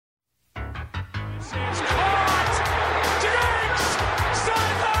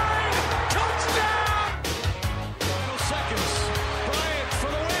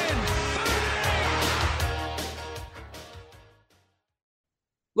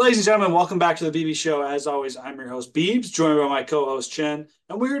Ladies and gentlemen, welcome back to the BB Show. As always, I'm your host, Beebs, joined by my co-host, Chen,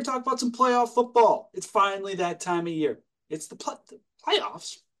 and we're here to talk about some playoff football. It's finally that time of year. It's the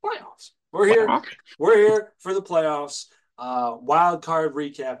playoffs. Playoffs. We're here. Playoff? We're here for the playoffs. Wild card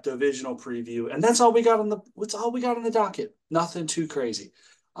recap, divisional preview, and that's all we got on the. What's all we got on the docket? Nothing too crazy.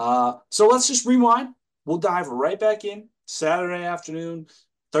 So let's just rewind. We'll dive right back in. Saturday afternoon,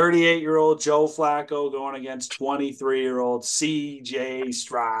 38-year-old Joe Flacco going against 23-year-old CJ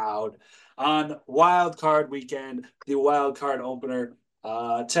Stroud on wild card weekend, the wild card opener.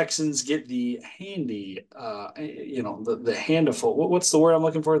 Texans get the handy, the handful. What's the word I'm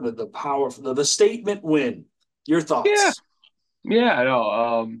looking for? The power, the statement win. Your Yeah, thoughts? yeah, I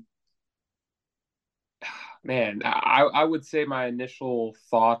know. Man, I would say my initial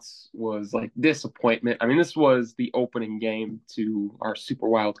thoughts was like disappointment. I mean, this was the opening game to our Super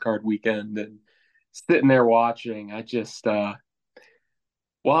Wild Card weekend, and sitting there watching,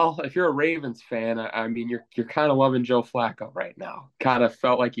 well, if you're a Ravens fan, I mean, you're kind of loving Joe Flacco right now. Kind of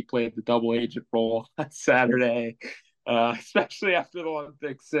felt like he played the double agent role on Saturday, especially after the one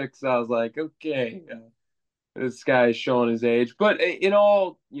pick six. I was like, okay. This guy is showing his age. But in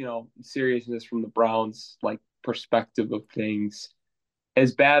all, seriousness from the Browns like perspective of things,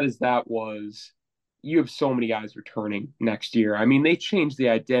 as bad as that was, you have so many guys returning next year. I mean, they changed the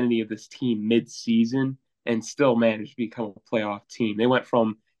identity of this team mid-season and still managed to become a playoff team. They went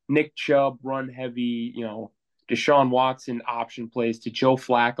from Nick Chubb, run heavy, Deshaun Watson option plays to Joe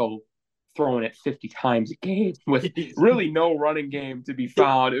Flacco throwing it 50 times a game with really no running game to be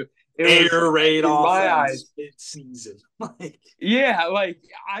found. It was, Air raid in my offense eyes, mid season. Like, yeah, like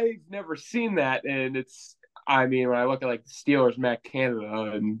I've never seen that, and I mean, when I look at like the Steelers, Matt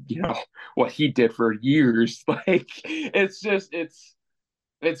Canada, and what he did for years, like it's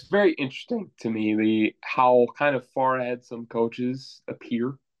very interesting to me the how kind of far ahead some coaches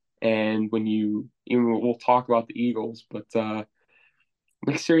appear, and when we'll talk about the Eagles, but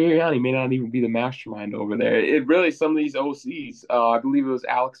Nick Sirianni may not even be the mastermind over there. It really some of these OCs. I believe it was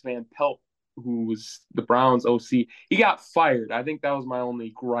Alex Van Pelt who was the Browns OC. He got fired. I think that was my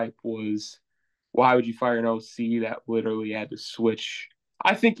only gripe was why would you fire an OC that literally had to switch?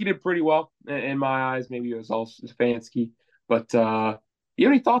 I think he did pretty well in my eyes. Maybe it was also Stefanski. But you have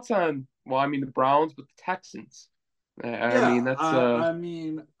any thoughts on? Well, I mean the Browns, but the Texans. I yeah, mean that's I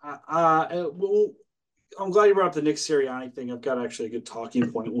mean, well, I'm glad you brought up the Nick Sirianni thing. I've got actually a good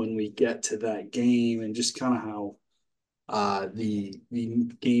talking point when we get to that game and just kind of how the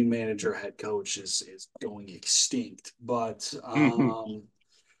game manager head coach is going extinct. But the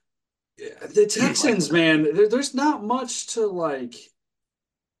like Texans, man, there's not much to like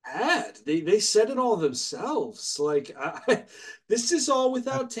add. They said it all themselves. Like this is all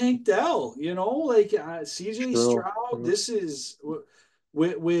without Tank Dell, like CJ true, Stroud. true. This is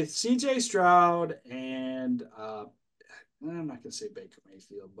with CJ Stroud and I'm not gonna say Baker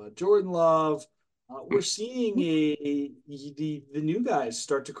Mayfield, but Jordan Love. We're seeing the new guys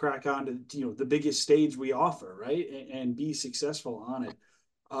start to crack onto the biggest stage we offer, right, and be successful on it.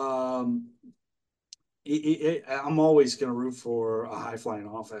 Um, I'm always going to root for a high flying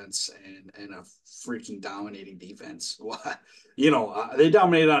offense and a freaking dominating defense. They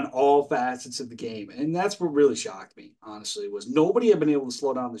dominated on all facets of the game, and that's what really shocked me. Honestly, was nobody had been able to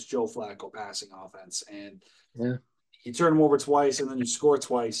slow down this Joe Flacco passing offense, and Yeah. you turn him over twice, and then you score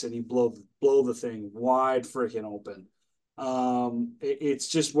twice, and you blow the thing wide freaking open. It's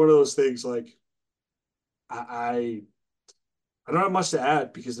just one of those things. Like I I don't have much to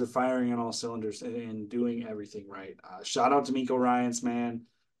add because they're firing on all cylinders and doing everything right. Shout out to Miko Ryans, man.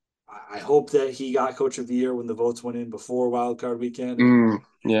 I hope that he got Coach of the Year when the votes went in before Wild Card Weekend, and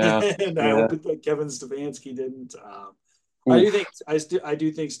Yeah, and I yeah. hope that Kevin Stefanski didn't. Oof. I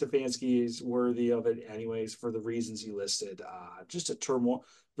do think Stefanski is worthy of it, anyways, for the reasons you listed. Just a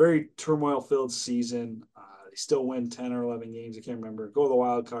very turmoil filled season. They still win 10 or 11 games. I can't remember. Go to the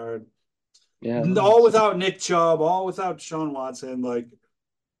wild card Yeah, all without Nick Chubb, all without Sean Watson. Like,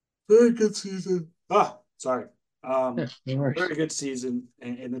 very good season. Sorry. yeah, no worries. Very good season.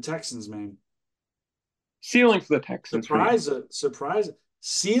 And the Texans, man. Ceiling for the Texans for you. Surprise.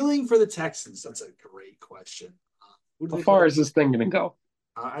 Ceiling for the Texans. That's a great question. Who do How they put far up? is this thing gonna go?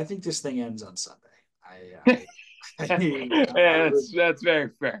 I think this thing ends on Sunday. Yeah, I that's very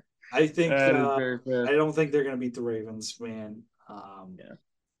fair. I think That is very I fair. don't think they're going to beat the Ravens, man. Yeah.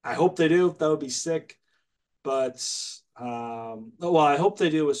 I hope they do. That would be sick. But well, I hope they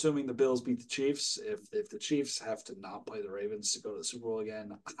do, assuming the Bills beat the Chiefs. If the Chiefs have to not play the Ravens to go to the Super Bowl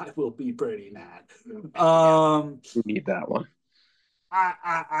again, I will be pretty mad. Yeah, Um, we need that one.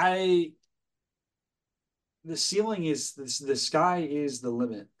 I the ceiling is this, the sky is the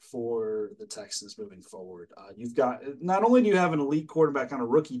limit for the Texans moving forward. You've got, not only do you have an elite quarterback on a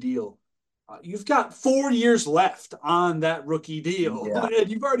rookie deal, you've got 4 years left on that rookie deal, Yeah. and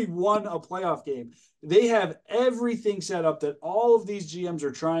you've already won a playoff game. They have everything set up that all of these GMs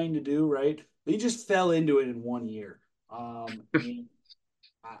are trying to do, right? They just fell into it in 1 year. And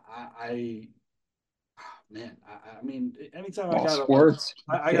I man, I mean, anytime Lost words.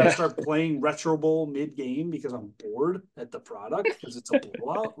 I gotta Yeah. start playing Retro Bowl mid game because I'm bored at the product because it's a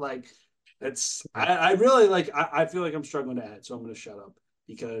blowout. Like, I really like. I feel like I'm struggling to add, so I'm gonna shut up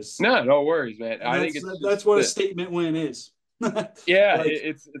because No, no worries, man. I think that's it's just that's what a that. statement win is. Yeah, Like,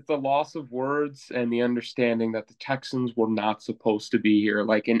 it's the loss of words and the understanding that the Texans were not supposed to be here,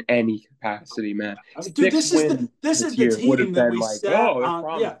 like in any capacity, man. I mean, dude, 6 wins this is this the year would team have that been we like, sat oh, they're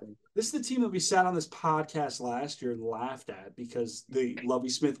on. Yeah, promising. this is the team that we sat on this podcast last year and laughed at because the Lovey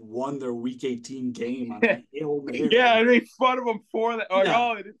Smith won their Week 18 game on a Hail Yeah, Mary. I made fun of them for that. Like, Yeah,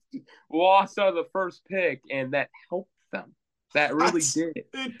 oh, they just lost on the first pick, and that helped them. That really did.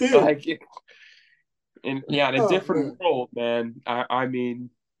 it did. Like, in yeah, in a Oh different man, world, man. I mean,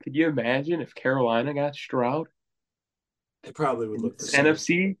 could you imagine if Carolina got Stroud it probably would in look the this same.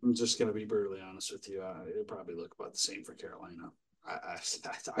 NFC? I'm just gonna be brutally honest with you. It'd probably look about the same for Carolina. I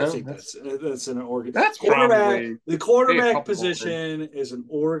No, think that's an organ that's quarterback. probably The maybe a quarterback couple of wins. position is an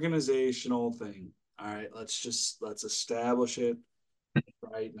organizational thing. All right, let's establish it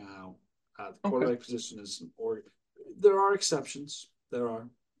right now. The Okay. quarterback position is an org. There are exceptions. There are,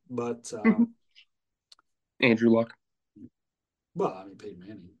 but Andrew Luck. well, I mean Peyton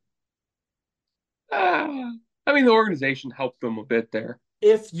Manning. I mean, the organization helped them a bit there.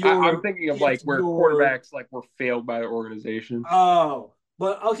 If I'm you're thinking of if like where you're quarterbacks like were failed by the organization. oh,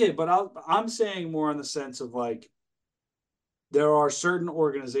 but okay, but I'm saying more in the sense of like there are certain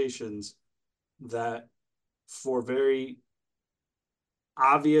organizations that, for very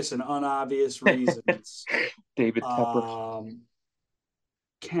obvious and unobvious reasons, David Tepper.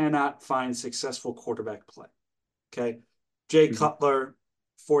 cannot find successful quarterback play. Okay, Jay Mhm. Cutler,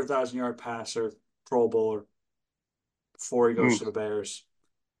 4,000 yard passer, Pro Bowler before he goes Mm. to the Bears,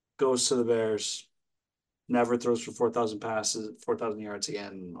 goes to the Bears, never throws for 4,000 yards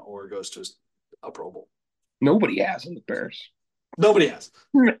again, or goes to a Pro Bowl. Nobody has in the Bears. Nobody has.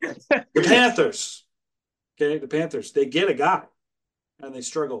 The Panthers, okay, the Panthers, they get a guy and they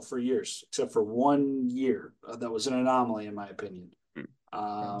struggle for years, except for 1 year. That was an anomaly, in my opinion.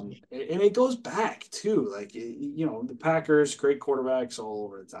 And it goes back too, like the Packers, great quarterbacks all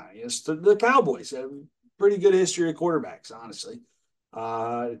over the time. Yes, the Cowboys have pretty good history of quarterbacks, honestly.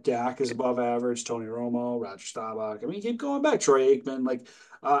 Dak is above average. Tony Romo, Roger Staubach. I mean, keep going back. Troy Aikman, like,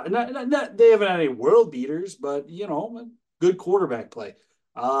 they haven't had any world beaters, but good quarterback play.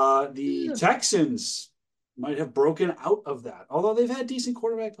 The Yeah. Texans might have broken out of that, although they've had decent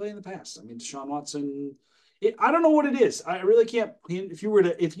quarterback play in the past. I mean, Deshaun Watson. I don't know what it is. I really can't. If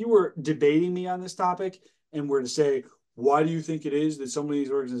you were debating me on this topic and were to say, why do you think it is that some of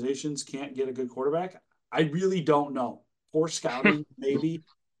these organizations can't get a good quarterback? I really don't know. Poor scouting, maybe,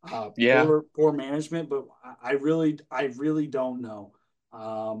 Yeah. poor management, but I really don't know.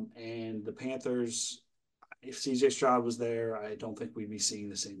 And the Panthers, if CJ Stroud was there, I don't think we'd be seeing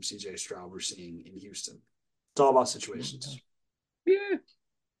the same CJ Stroud we're seeing in Houston. It's all about situations. Yeah.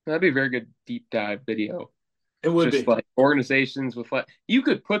 That'd be a very good deep dive video. It would Just be. like organizations with like you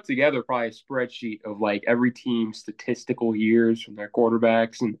could put together probably a spreadsheet of like every team's statistical years from their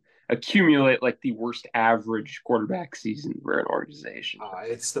quarterbacks and accumulate like the worst average quarterback season for an organization.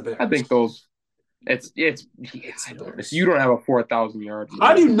 It's the I Bears. think those it's yeah, It's I the don't if you Bears. don't have a 4,000 yard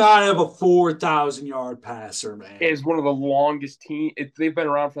How do you year not have a 4,000 yard passer, man? is one of the longest team they've been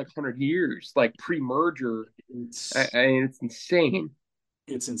around for like 100 years like pre-merger. It's I mean it's insane.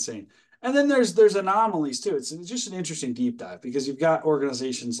 it's insane. And then there's anomalies too. It's just an interesting deep dive because you've got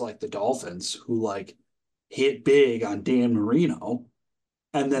organizations like the Dolphins who like hit big on Dan Marino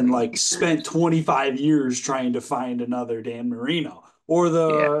and then like spent 25 years trying to find another Dan Marino. Or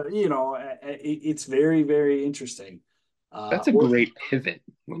Yeah, it's very, very interesting. that's a Or great pivot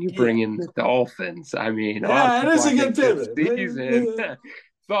when you yeah, bring in the Dolphins. I mean, a lot of yeah, it people, is I a good think, this pivot. season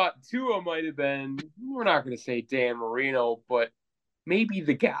thought Tua might have been, we're not going to say Dan Marino, but maybe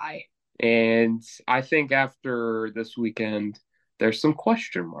the guy. And I think after this weekend, there's some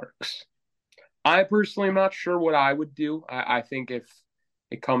question marks. I personally am not sure what I would do. I think if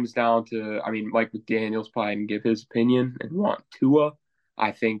it comes down to, I mean, Mike McDaniel's probably can give his opinion and want Tua.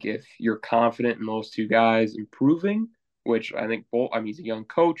 I think if you're confident in those two guys improving, which I think both, I mean, he's a young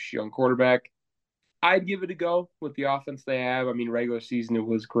coach, young quarterback, I'd give it a go with the offense they have. I mean, regular season it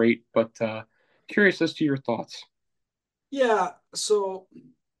was great, but Curious as to your thoughts. Yeah, so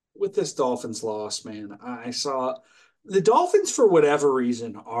with this Dolphins loss, man, I saw the Dolphins for whatever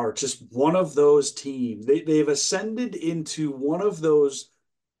reason are just one of those teams. They've ascended into one of those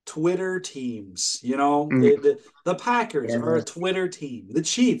Twitter teams. Mm, The Packers are a yeah. Twitter team. The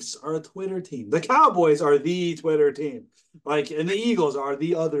Chiefs are a Twitter team. The Cowboys are the Twitter team. And the Eagles are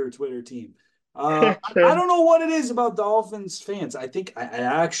the other Twitter team. I don't know what it is about Dolphins fans. I think I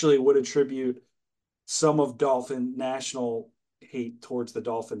actually would attribute some of Dolphin national hate towards the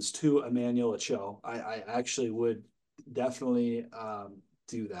Dolphins to Emmanuel Cho. I actually would definitely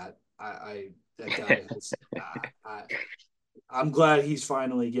do that. That guy has. I'm glad he's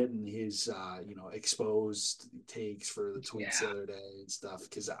finally getting his exposed takes for the tweets the Yeah, other day and stuff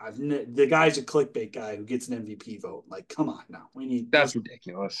because the guy's a clickbait guy who gets an MVP vote. Like, come on now, we need this. that's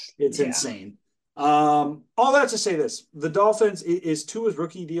ridiculous. It's Yeah. insane. All that to say this: the Dolphins is Tua's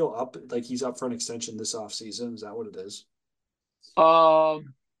rookie deal up. Like he's up for an extension this offseason. Is that what it is?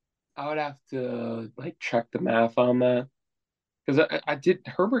 I would have to like check the math on that because I did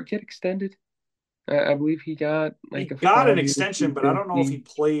Herbert get extended? I believe he got He like a got an 5 year extension, but I don't know if he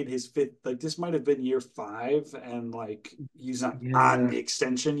 250. played his fifth. Like this might have been year five, and like he's not on Yeah. the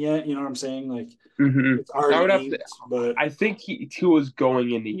extension yet. You know what I'm saying? Like it's I already would have to. inked, but I think he was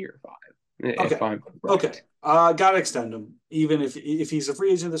going into year 5, if okay. I'm Okay. correct. Gotta extend him. Even if he's a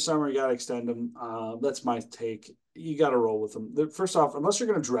free agent this summer, you gotta extend him. That's my take. You gotta roll with him. First off, unless you're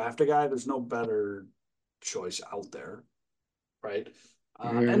gonna draft a guy, there's no better choice out there, right?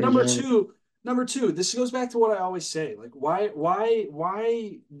 And Mm, number two, this goes back to what I always say. Like, why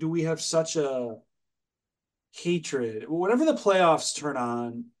do we have such a hatred? Whenever the playoffs turn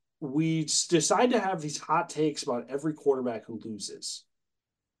on, we decide to have these hot takes about every quarterback who loses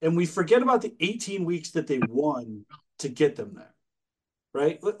and we forget about the 18 weeks that they won to get them there,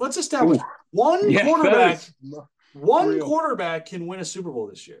 right? Let's establish ooh, one yeah, that quarterback, is one real. quarterback can win a Super Bowl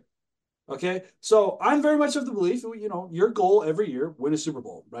this year. Okay. So I'm very much of the belief, your goal every year, win a Super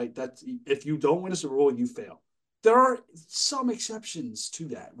Bowl, right? That's if you don't win a Super Bowl, you fail. There are some exceptions to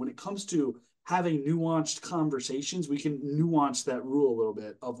that. When it comes to having nuanced conversations, we can nuance that rule a little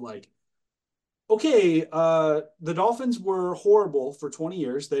bit of like, okay, the Dolphins were horrible for 20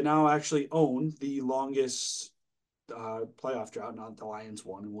 years. They now actually own the longest playoff drought. Not the Lions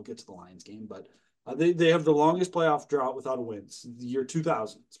won, and we'll get to the Lions game, but they have the longest playoff drought without a win. It's the year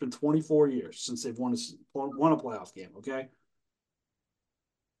 2000. It's been 24 years since they've won a playoff game. Okay,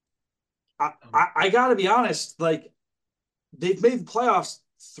 I got to be honest. Like they've made the playoffs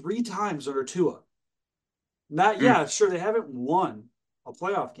three times under Tua. Not Mm, yeah, sure they haven't won a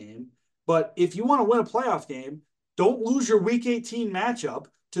playoff game, but if you want to win a playoff game, don't lose your Week 18 matchup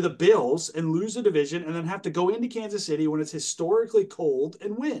to the Bills and lose the division, and then have to go into Kansas City when it's historically cold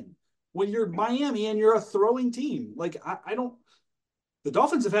and win. When you're Miami and you're a throwing team, like I don't. The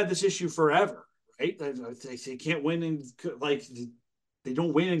Dolphins have had this issue forever, right? They can't win in like they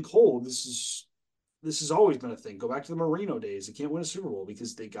don't win in cold. This has always been a thing. Go back to the Marino days. They can't win a Super Bowl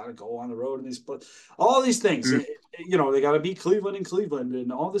because they got to go on the road and these all these things. mm, They got to beat Cleveland and Cleveland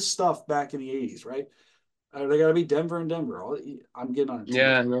and all this stuff back in the '80s, right? They got to beat Denver and Denver. I'm getting on a tangent.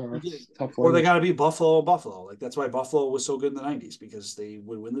 yeah, no, that's a tough Or they one. got to beat Buffalo, Buffalo. Like that's why Buffalo was so good in the '90s because they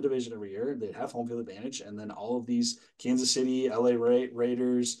would win the division every year. They'd have home field advantage, and then all of these Kansas City, LA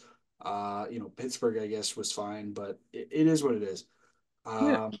Raiders, Pittsburgh, I guess was fine, but it is what it is.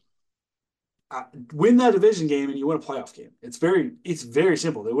 Yeah. Um, win that division game and you win a playoff game. It's very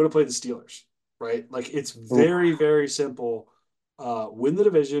simple. They would have played the Steelers, right? Like it's Ooh, very simple. Win the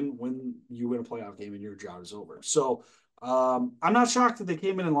division, when you win a playoff game, and your job is over. So I'm not shocked that they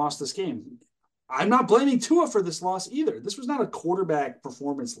came in and lost this game. I'm not blaming Tua for this loss either. This was not a quarterback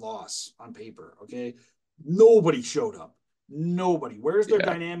performance loss on paper. Okay, nobody showed up. Nobody. Where's their yeah,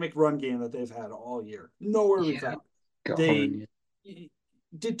 dynamic run game that they've had all year? Nowhere to be yeah, found. They gone. Yeah.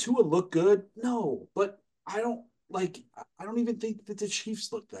 did Tua look good? No, but I don't even think that the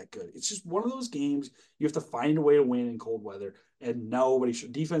Chiefs looked that good. It's just one of those games you have to find a way to win in cold weather, and nobody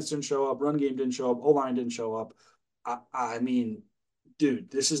defense didn't show up, run game didn't show up, O line didn't show up. I mean,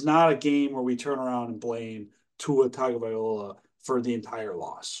 dude, this is not a game where we turn around and blame Tua Tagovailoa for the entire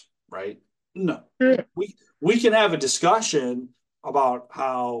loss, right? No, Yeah. we can have a discussion about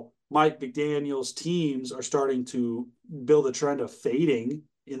how Mike McDaniel's teams are starting to build a trend of fading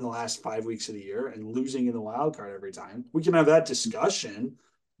in the last 5 weeks of the year and losing in the wild card every time. We can have that discussion,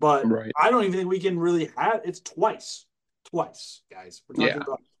 but Right. I don't even think we can really have it's twice, guys. We're talking Yeah.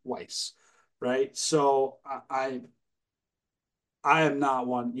 about twice, right? So I am not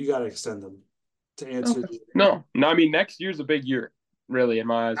one. You got to extend them to answer Okay. the. No, no. I mean, next year's a big year. really, in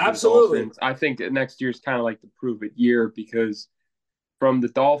my eyes, for the Absolutely. Dolphins. I think next year's kind of like the prove it year because from the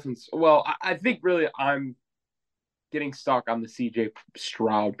Dolphins, well, I think really I'm getting stuck on the CJ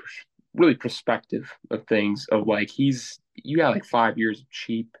Stroud really perspective of things of like you got like 5 years of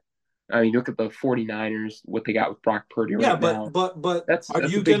cheap. I mean, look at the 49ers, what they got with Brock Purdy Yeah, right now. but are That's a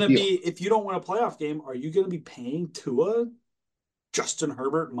you going big to deal. be, if you don't win a playoff game, are you going to be paying Tua Justin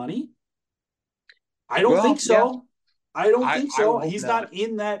Herbert money? I don't Well, think yeah, so. I don't think I would so. hope He's not. not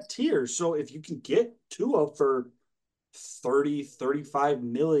in that tier. So if you can get Tua for 30, 35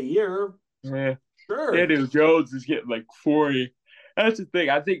 mil a year, Yeah. sure. Daniel Jones is getting like 40. That's the thing.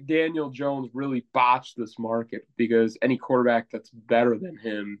 I think Daniel Jones really botched this market because any quarterback that's better than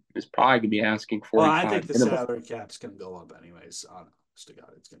him is probably going to be asking Well, I 45 think the minimum. salary cap's going to go up anyways. Honest to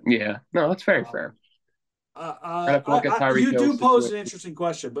God, it's going to go Yeah, no, that's very up. fair. I have to look at Tyreek You do Hill's pose an situation. interesting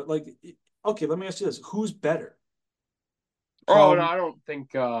question, but like, okay, let me ask you this: Who's better? Oh no, From I don't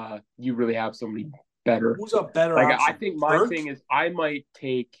think you really have somebody better. who's a better Like I option? think my Kirk? thing is I might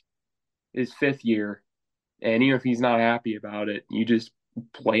take his 5th year, and even if he's not happy about it, you just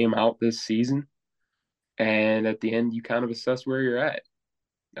play him out this season, and at the end you kind of assess where you're at.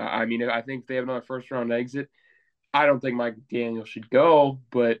 I mean, I think if they have another first round exit, I don't think Mike Daniel should go,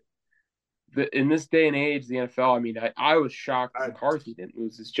 but in this day and age, the NFL, I mean, I was shocked I, McCarthy didn't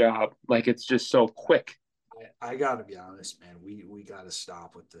lose his job. Like it's just so quick. I got to be honest, man. We got to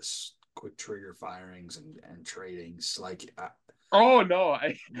stop with this quick trigger firings and tradings. Like Oh no,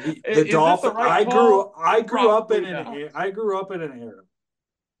 the is it the Dolphin. right call? I Probably not. grew up in an era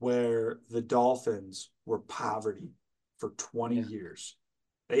where the Dolphins were poverty for 20 Yeah, years.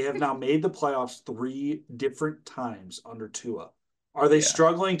 They have now made the playoffs three different times under Tua. Are they yeah,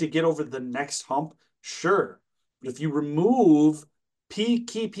 struggling to get over the next hump? Sure. But if you remove key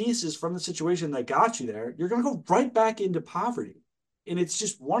pieces from the situation that got you there, you're going to go right back into poverty. And it's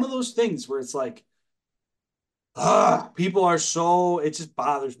just one of those things where it's like, people are so, it just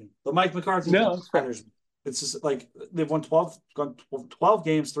bothers me. The Mike McCarthy thing no, that's fair. bothers me. It's just like they've won 12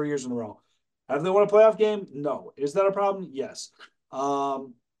 games 3 years in a row. Have they won a playoff game? No. Is that a problem? Yes.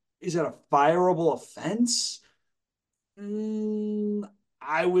 Um, is that a fireable offense? Mm,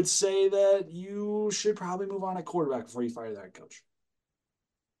 I would say that you should probably move on at quarterback before you fire that coach.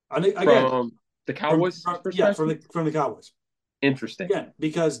 Again, From the Cowboys' yeah, perspective, from the Cowboys. interesting, Again,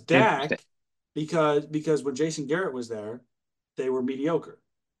 because interesting. Dak, because when Jason Garrett was there, they were mediocre.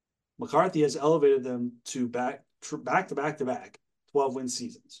 McCarthy has elevated them to back to back to back 12-win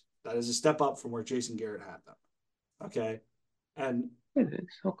seasons. That is a step up from where Jason Garrett had them. Okay. And It is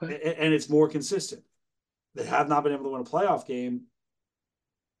okay. and it's more consistent. They have not been able to win a playoff game.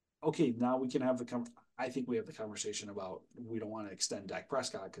 Okay, now we can have I think we have the conversation about we don't want to extend Dak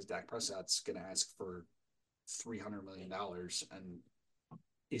Prescott because Dak Prescott's going to ask for $300 million, and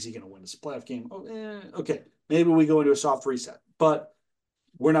is he going to win this playoff game? Oh, okay. Maybe we go into a soft reset, but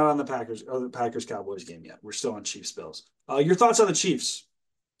we're not on the Packers or the Packers Cowboys game yet. We're still on Chiefs Bills. Your thoughts on the Chiefs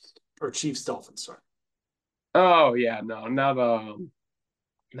or Chiefs Dolphins? Sorry. Oh yeah, no, not a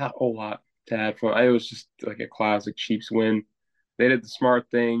whole lot to add from. It was just like a classic Chiefs win. They did the smart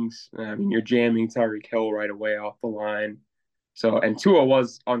things. I mean, you're jamming Tyreek Hill right away off the line. So, and Tua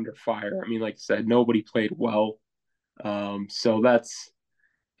was under fire. I mean, like I said, nobody played well. So that's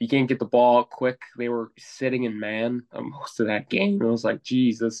you can't get the ball quick. They were sitting in man most of that game. It was like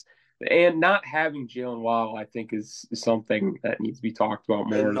Jesus, and not having Jalen Waddle, I think, is something that needs to be talked about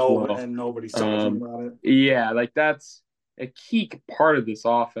more as well. And nobody's talking Um, about it. yeah, like that's a key part of this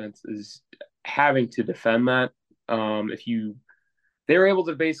offense is having to defend that. If you they were able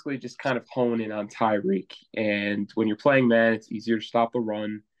to basically just kind of hone in on Tyreek. And when you're playing man, it's easier to stop the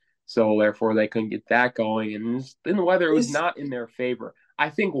run. So therefore, they couldn't get that going. And in the weather, it was Is not in their favor. I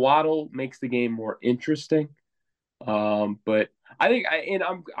think Waddle makes the game more interesting. But I think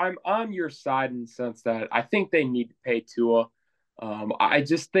I'm on your side in the sense that I think they need to pay Tua. I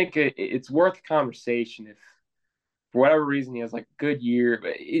just think it's worth a conversation if for whatever reason he has like a good year.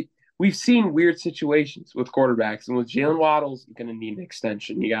 We've seen weird situations with quarterbacks, and with Jalen Waddle's going to need an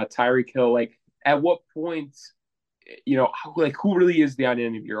extension. You got Tyreek Hill. Like, at what point, like who really is the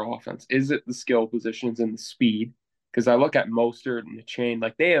identity of your offense? Is it the skill positions and the speed? Because I look at Mostert and the chain,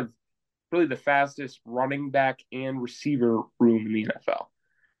 like they have really the fastest running back and receiver room in the NFL,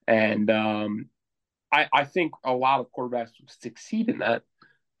 and I think a lot of quarterbacks will succeed in that.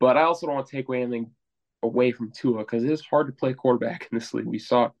 But I also don't want to take away anything away from Tua because it is hard to play quarterback in this league. We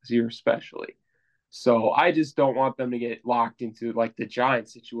saw it this year especially. So I just don't want them to get locked into like the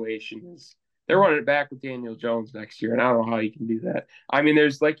Giants situation. They're running it back with Daniel Jones next year, and I don't know how you can do that. I mean,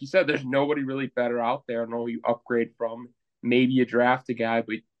 there's like you said, there's nobody really better out there. I don't know who you upgrade from. maybe you draft a guy,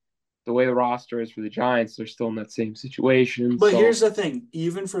 but the way the roster is for the Giants, they're still in that same situation. But here's So, the thing,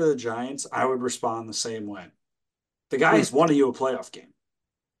 even for the Giants, I would respond the same way. The guy mm, has won you a playoff game.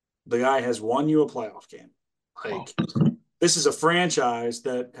 The guy has won you a playoff game. well, Like, this is a franchise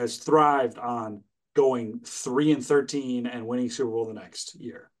that has thrived on going 3-13 and winning Super Bowl the next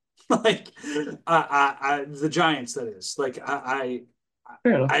year. Like, the Giants, that is. Like,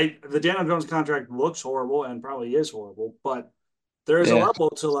 fair enough. the Daniel Jones contract looks horrible and probably is horrible, but there is a Yeah, level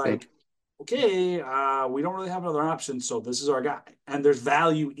to same. like, okay, we don't really have another option, so this is our guy, and there's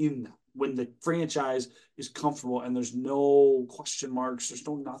value in that when the franchise is comfortable and there's no question marks, there's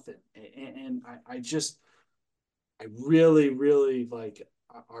no nothing, and I just, I really, really like,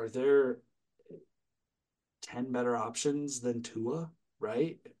 are there 10 better options than Tua,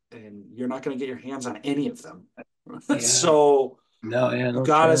 right? And you're not going to get your hands on any of them. Yeah. So No, yeah, you no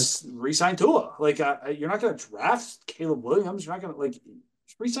got chance. to resign Tua. Like, you're not going to draft Caleb Williams. You're not going to, like,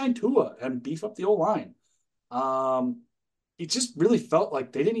 resign Tua and beef up the old line. Um, it just really felt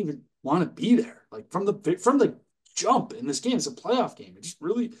like they didn't even want to be there. Like, from the jump in this game, it's a playoff game.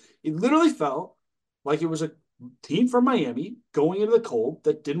 It literally felt like it was a team from Miami going into the cold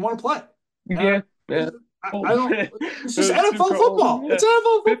that didn't want to play. And Yeah, yeah. I Cold. don't. It's just It's too NFL cold. football. Yeah. It's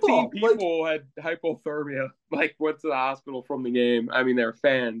NFL 15 football. Like, people had hypothermia, like went to the hospital from the game. I mean, they were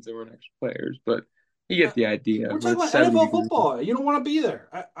fans, they weren't actual players, but you get the idea. we're When talking it's about 70 NFL degrees. football. You don't want to be there.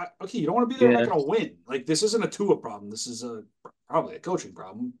 Okay, you don't want to be there. Not Yeah, going to win. Like, this isn't a Tua problem. This is probably a coaching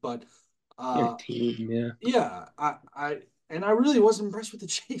problem. But you're a uh, team. Yeah. yeah, and I really wasn't impressed with the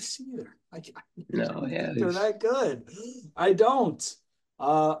Chiefs either. Like, I No, don't yeah. think they're There's. that good. I don't.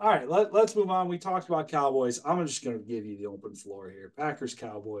 All right, let's move on. We talked about Cowboys. I'm just going to give you the open floor here. Packers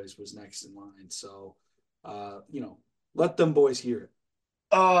Cowboys was next in line. So, let them boys hear it.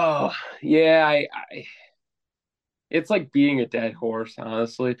 Oh, yeah. It's like being a dead horse,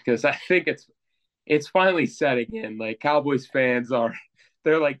 honestly, because I think it's finally setting in. Like Cowboys fans are,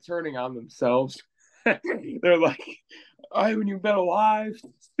 they're like turning on themselves. They're like, I haven't even been alive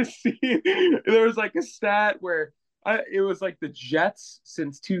to see. There was like a stat where it was like the Jets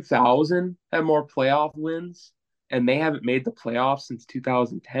since 2000 had more playoff wins, and they haven't made the playoffs since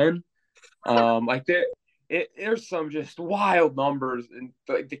 2010. Like there's some just wild numbers, and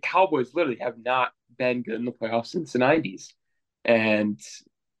like the Cowboys literally have not been good in the playoffs since the 90s. And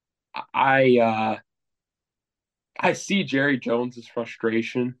I uh I see Jerry Jones's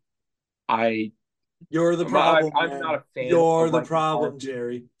frustration. I You're the problem, I'm not man. a fan You're of the Mike problem, McCarthy.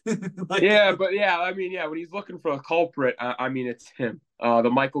 Jerry. Like, Yeah, but yeah, I mean, yeah, when he's looking for a culprit, I mean, it's him. The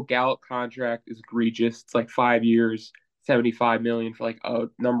Michael Gallup contract is egregious. It's like 5 years, 75 million for like a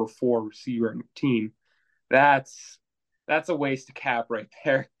number four receiver on the team. That's that's a waste of cap right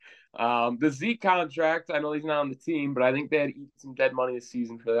there. The Zeke contract, I know he's not on the team, but I think they had to eat some dead money this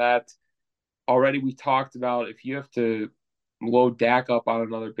season for that. Already, we talked about if you have to load Dak up on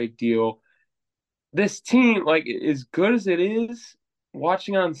another big deal, this team, like as good as it is,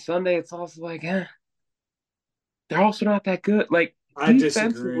 watching on Sunday, it's also like, they're also not that good. Like I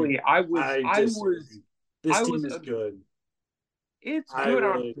disagree. defensively, I was, I I disagree. was, This I team was. is good. It's I good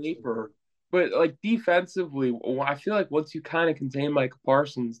on really disagree. paper, but like defensively, I feel like once you kind of contain Michael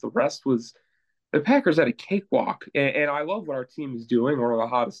Parsons, the rest was the Packers had a cakewalk. And I love what our team is doing, one of the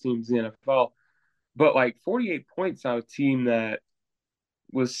hottest teams in the NFL. But like 48 points on a team that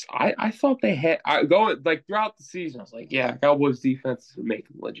was I thought they had I going like throughout the season. I was like, yeah, Cowboys defense is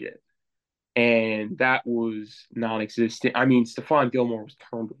making legit, and that was non-existent. I mean, Stephon Gilmore was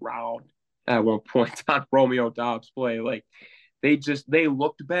turned around at one point on Romeo Dobbs' play. Like they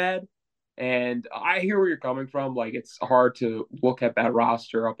looked bad, and I hear where you're coming from. Like it's hard to look at that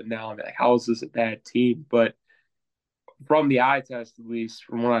roster up and down and be like, how is this a bad team? But from the eye test, at least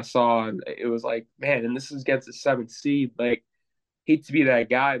from what I saw, it was like, man, and this is against the seventh seed. Like hate to be that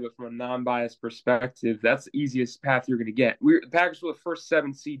guy, but from a non-biased perspective, that's the easiest path you're going to get. The Packers were the first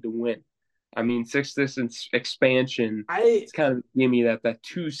seven seed to win. I mean, six distance expansion. I It's kind of give me that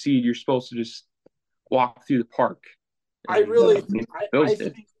two seed. You're supposed to just walk through the park, I and really Bills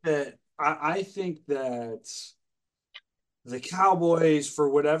did. I think that the Cowboys, for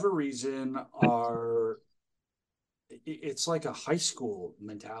whatever reason, are, it's like a high school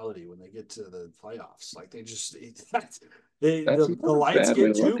mentality when they get to the playoffs. Like, they just That's the not a lights bad way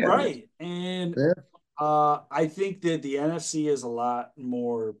get to too look at it. bright, and Yeah. I think that the NFC is a lot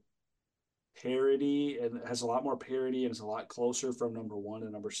more parity and has a lot more parity and is a lot closer from number one to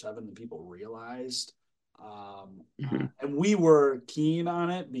number seven than people realized. Mm-hmm. And we were keen on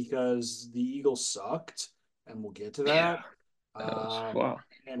it because the Eagles sucked, and we'll get to Yeah, that. that was Um, wow.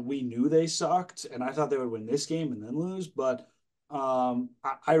 and we knew they sucked, and I thought they would win this game and then lose. But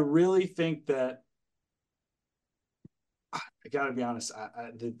I really think that I got to be honest.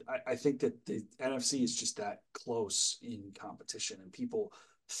 I think that the NFC is just that close in competition, and people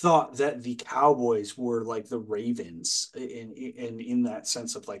thought that the Cowboys were like the Ravens in that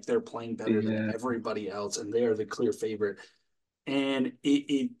sense of like they're playing better than Yeah. everybody else, and they are the clear favorite. And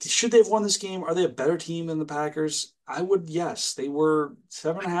should they have won this game? Are they a better team than the Packers? I would, yes. They were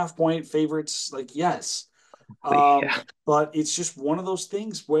 7.5 point favorites. Like, yes. Yeah. But it's just one of those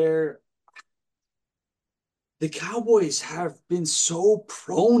things where the Cowboys have been so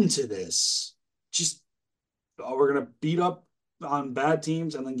prone to this. Just, oh, we're gonna beat up on bad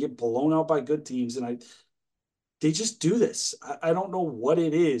teams and then get blown out by good teams. And they just do this. I don't know what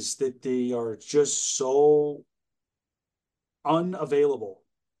it is that they are just so unavailable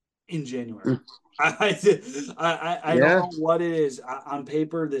in January. I don't Yeah. know what it is. On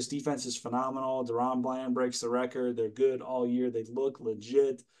paper, this defense is phenomenal. Deron Bland breaks the record. They're good all year. They look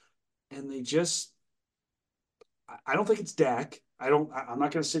legit, and they just. I don't think it's Dak. I don't. I'm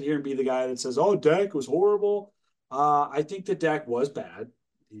not going to sit here and be the guy that says, "Oh, Dak was horrible." I think that Dak was bad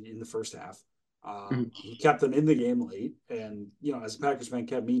in the first half. Mhm. He kept them in the game late, and as a Packers fan,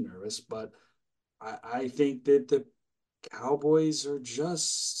 kept me nervous. But I think that the Cowboys are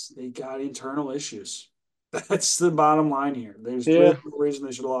just they got internal issues. That's the bottom line here. There's really Yeah. no reason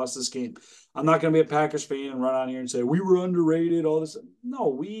they should have lost this game. I'm not going to be a Packers fan and run on here and say we were underrated. All this. No,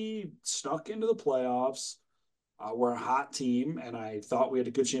 we stuck into the playoffs. We're a hot team, and I thought we had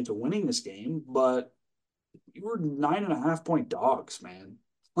a good chance of winning this game, but we were 9.5 point dogs, man.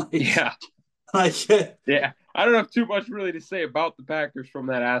 Like, Yeah. like Yeah. I don't have too much really to say about the Packers from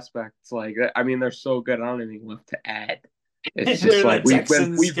that aspect. It's like, I mean, they're so good. I don't have anything left to add. It's just they're like the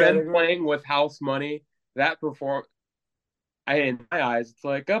Texans we've been category. playing with house money. That perform in my eyes, it's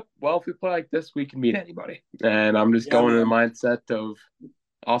like, oh, well, if we play like this, we can beat anybody. And I'm just Yeah, going in the man. mindset of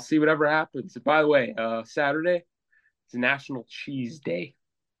I'll see whatever happens. By the way, Saturday, it's National Cheese Day.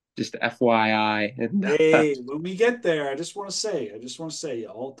 Just FYI. And Hey, when we get there, I just want to say,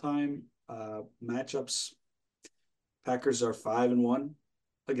 all time matchups. Packers are 5-1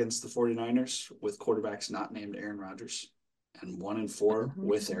 against the 49ers with quarterbacks not named Aaron Rodgers, and 1-4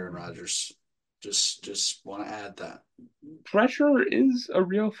 with Aaron Rodgers. Just want to add that. pressure is a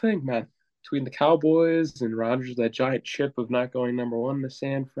real thing, man. Between the Cowboys and Rodgers, that giant chip of not going number one in the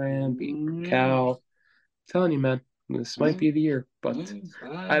San Fran, beating Mm, Cal. I'm telling you, man, this might mm, be the year. But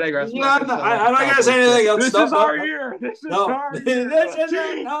I digress. I'm no, not going to sound like a I'm not gonna say Cowboys fan. anything else. This No, is no, our no, year. This is no. our year. This is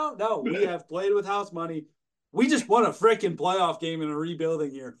it. No, no. We have played with house money. We just won a freaking playoff game in a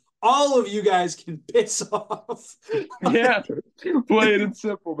rebuilding year. All of you guys can piss off. Yeah, plain and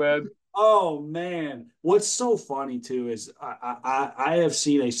simple, man. Oh man, what's so funny too is I have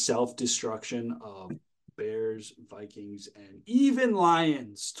seen a self destruction of Bears, Vikings, and even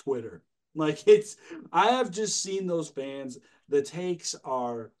Lions Twitter. Like I have just seen those fans. The takes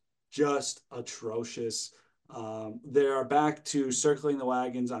are just atrocious. They are back to circling the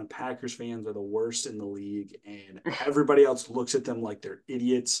wagons on Packers fans are the worst in the league, and everybody else looks at them like they're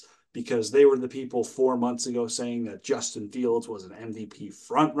idiots because they were the people 4 months ago saying that Justin Fields was an MVP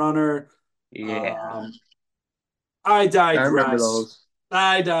front runner. Yeah, Um, I I remember digress. those.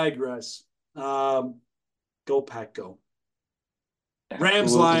 I digress. Um, Go Pack, go. Rams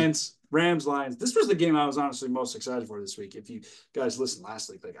Absolutely. Lions. Rams Lions. This was the game I was honestly most excited for this week. If you guys listened last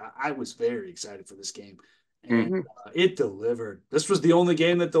week, like I was very excited for this game, and Mm-hmm. it delivered. This was the only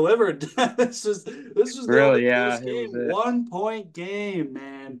game that delivered. This was the only Really, yeah, close it was game. it. 1 point game,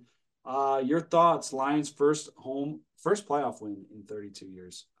 man. Your thoughts? Lions first playoff win in 32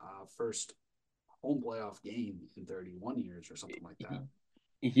 years. First home playoff game in 31 years or something like that.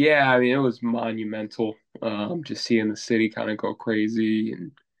 Yeah, I mean, it was monumental. Just seeing the city kind of go crazy.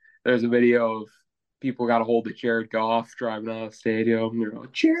 And there's a video of people got a hold of Jared Goff driving out of the stadium. And they're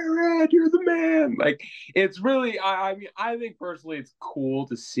like, Jared, you're the man. Like, it's really, I mean, I think personally it's cool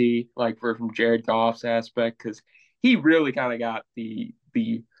to see, like, from Jared Goff's aspect, because he really kind of got the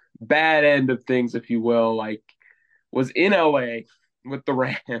bad end of things, if you will. Like, was in LA with the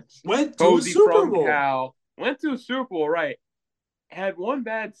Rams, Went to a cozy Super from Bowl. Cal, went to a Super Bowl, right? Had one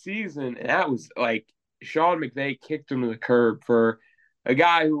bad season, and that was like Sean McVay kicked him to the curb for a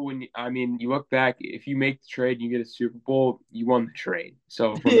guy who, when I mean, you look back, if you make the trade and you get a Super Bowl, you won the trade.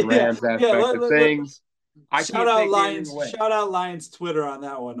 So from the Yeah, Rams yeah. aspect of things, I Shout can't out take anything Lions. away. Shout out Lions Twitter on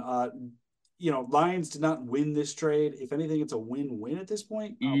that one. Lions did not win this trade. If anything, it's a win-win at this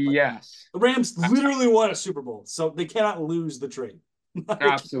point. But Yes, the Rams literally won a Super Bowl, so they cannot lose the trade. Like,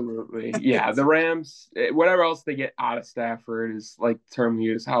 Absolutely. Yeah. The Rams, whatever else they get out of Stafford is like the term we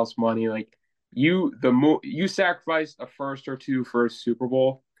use, house money. Like you sacrificed a first or two for a Super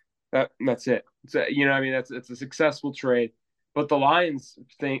Bowl. That's it. You know, what I mean, it's a successful trade. But the Lions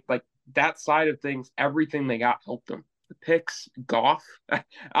think like that side of things, everything they got helped them. The picks, Goff.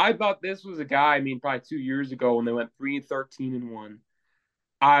 I thought this was a guy. I mean, probably 2 years ago when they went 3-13-1.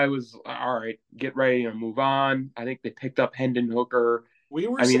 I was all right. Get ready to move on. I think they picked up Hendon Hooker. we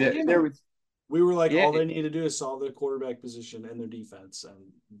were I mean, saying there it. was We were like, yeah, all they need to do is solve their quarterback position and their defense, and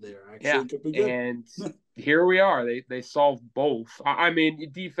they're yeah, actually could be good. and here we are. They solved both. I mean,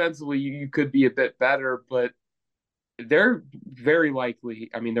 defensively, you could be a bit better, but they're very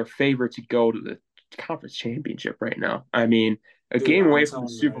likely. I mean, they're favored to go to the conference championship right now. I mean, a Dude, game I'm away from the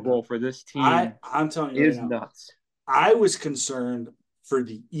telling you Super right now. Bowl for this team I'm telling you right is now. nuts. I was concerned for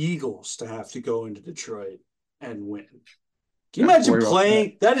the Eagles to have to go into Detroit and win. Can you Not to imagine worry about that.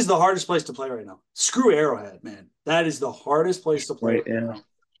 playing? That is the hardest place to play right now. Screw Arrowhead, man. That is the hardest place to play Right? right Yeah.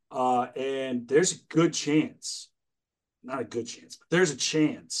 now. And there's a good chance, not a good chance, but there's a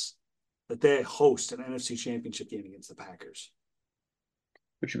chance that they host an NFC Championship game against the Packers.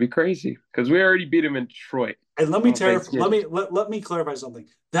 Which would be crazy because we already beat them in Detroit And on Thanksgiving. let me clarify something.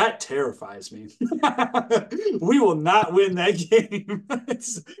 That terrifies me. We will not win that game.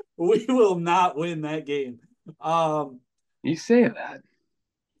 We will not win that game. Um, You say that.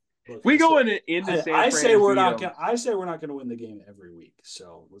 look, We go into San I Fran say and we're beat not them. gonna I say we're not gonna win the game every week.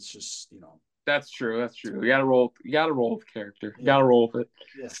 So let's just, That's true. That's true. You gotta roll. You gotta roll with character. You yeah, gotta roll with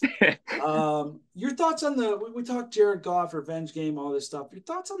yeah. it. Your thoughts on we talked Jared Goff, revenge game, all this stuff. Your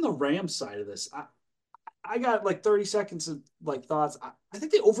thoughts on the Rams side of this? I got like 30 seconds of like thoughts. I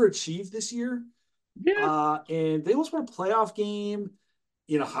think they overachieved this year. Yeah. And they almost won a playoff game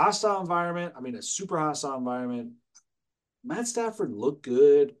in a hostile environment. I mean, a super hostile environment. Matt Stafford looked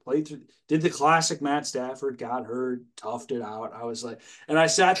good, played through, did the classic Matt Stafford, got hurt, toughed it out. I was like, and I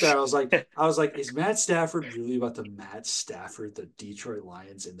sat there, I was like, is Matt Stafford really about to Matt Stafford, the Detroit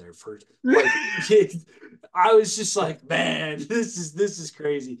Lions in their first like I was just like, man, this is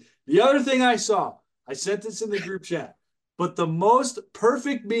crazy. The other thing I saw, I sent this in the group chat, but the most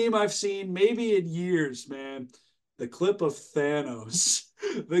perfect meme I've seen maybe in years, man. The clip of Thanos.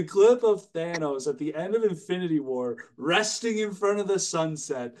 The clip of Thanos at the end of Infinity War resting in front of the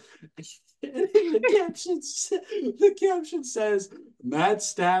sunset. The caption says, Matt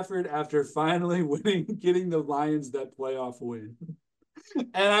Stafford after finally winning, getting the Lions that playoff win.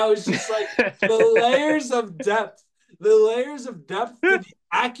 And I was just like, the layers of depth to the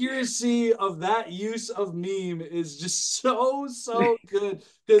accuracy of that use of meme is just so good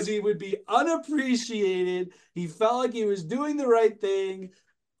because he would be unappreciated. He felt like he was doing the right thing.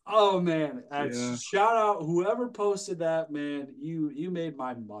 Oh man, Yeah. shout out whoever posted that, man. You made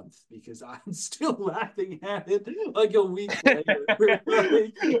my month because I'm still laughing at it like a week later.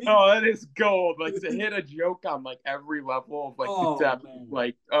 Like, Oh, that is gold. Like to hit a joke on like every level of like the oh depth. man.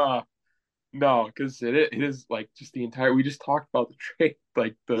 Like, no, because it is like just the entire. We just talked about the trade,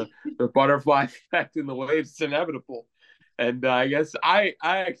 like the butterfly effect in the waves. It's inevitable, and I guess I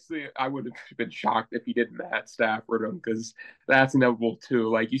would have been shocked if he didn't Matt Stafford him because that's inevitable too.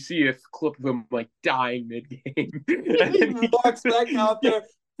 Like you see a clip of him like dying mid game, and He then he walks back out gets there,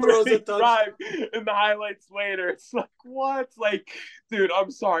 throws a ready touchdown. drive in the highlights later. It's like what? Like, dude,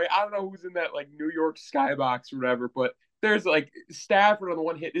 I'm sorry, I don't know who's in that like New York skybox or whatever, but there's like Stafford on the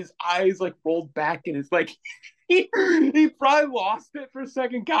one hit, his eyes like rolled back, and it's like he probably lost it for a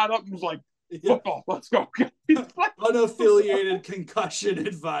second, got up and was like, Yeah. "Football, let's go." He's like, Unaffiliated concussion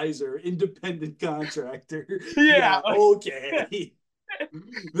advisor, independent contractor. yeah, Yeah, okay.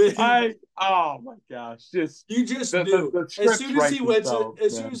 oh my gosh, just You just knew. the scripts write themselves,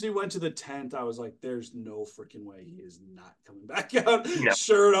 As soon man. as he went to the tent, I was like, "There's no freaking way he is not coming back out." No,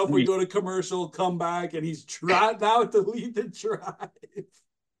 Sure enough, we he, go to commercial, come back, and he's trotting out to lead the drive.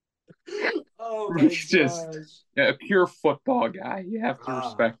 Oh my he's just gosh! a pure football guy. You have to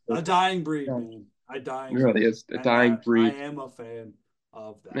respect A it. dying breed, Yeah, man. A dying really breed, is a and dying I breed. am a fan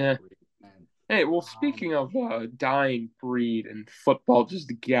of that Yeah. breed, man. Hey, well, Um, speaking of dying breed and football,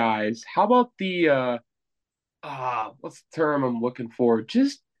 just guys, how about the what's the term I'm looking for?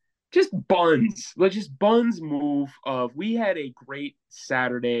 Just buns. Like just buns move of we had a great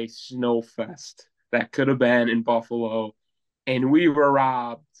Saturday snow fest that could have been in Buffalo, and we were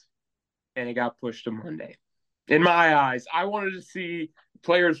robbed, and it got pushed to Monday. In my eyes, I wanted to see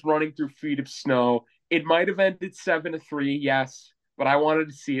players running through feet of snow. It might have ended 7-3, yes, but I wanted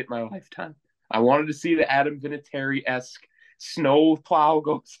to see it in my lifetime. I wanted to see the Adam Vinatieri esque snow plow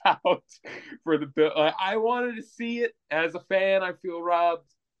goes out for the Bill. I wanted to see it as a fan. I feel robbed,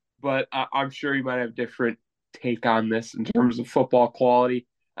 but I'm sure you might have a different take on this in terms of football quality.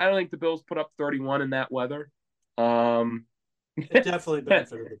 I don't think the Bills put up 31 in that weather. Um, It definitely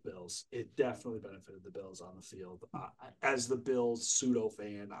benefited the Bills. It definitely benefited the Bills on the field. As the Bills pseudo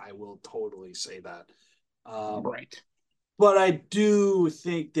fan, I will totally say that. Um, right. but I do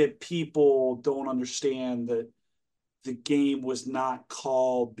think that people don't understand that the game was not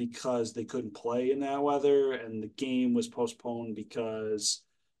called because they couldn't play in that weather, and the game was postponed because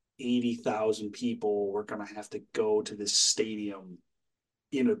 80,000 people were going to have to go to this stadium.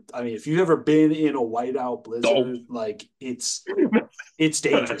 I mean, if you've ever been in a whiteout Oh, blizzard, like it's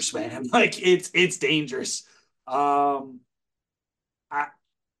dangerous, man. Like it's dangerous. Um, I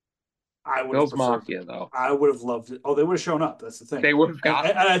I would have Bills preferred. Mafia though. I would have loved it. Oh, they would have shown up. That's the thing, They would have and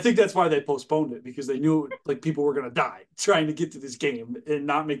gotten. I think that's why they postponed it because they knew like people were going to die trying to get to this game and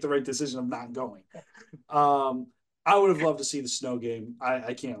not make the right decision of not going. Um, I would have loved to see the snow game.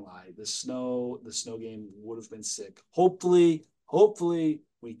 I can't lie. The snow game would have been sick. Hopefully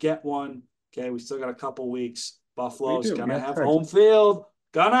we get one. Okay, we still got a couple weeks. We Buffalo's do. We gonna got have time. home field.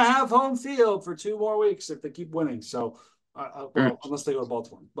 Gonna have home field for 2 more weeks if they keep winning. So, Mm. well, unless they go to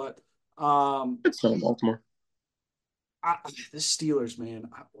Baltimore, but um, It's not Baltimore. the Steelers, man,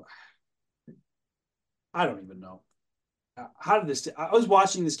 I don't even know. How did this? I was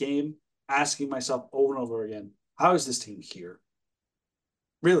watching this game, asking myself over and over again, how is this team here?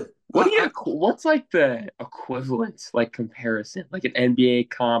 Really? What do you? What's like the equivalent, like comparison, like an NBA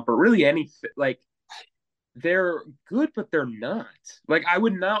comp or really anything? Like they're good, but they're not. Like I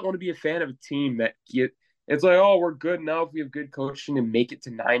would not want to be a fan of a team that get. It's like, oh, we're good now if we have good coaching and make it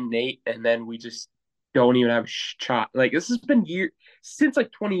to 9-8, and then we just don't even have a shot. Like this has been year since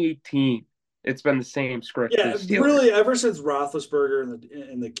like 2018. It's been the same script for the Yeah, Steelers. really. Ever since Roethlisberger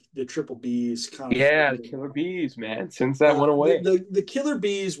and the triple B's kind of Yeah, the faded. Killer Bees, man. Since that went The, away. the Killer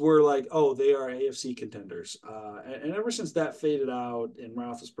Bees were like, oh, they are AFC contenders, and ever since that faded out in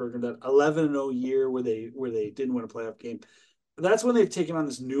Roethlisberger, that 11-0 year where they didn't win a playoff game, that's when they've taken on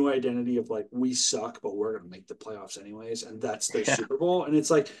this new identity of like we suck, but we're going to make the playoffs anyways, and that's their Yeah. Super Bowl. And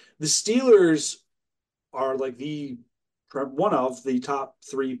it's like the Steelers are like the one of the top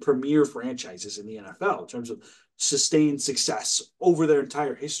three premier franchises in the NFL in terms of sustained success over their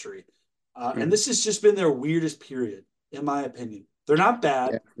entire history. And Mhm. this has just been their weirdest period, in my opinion. They're not Yeah,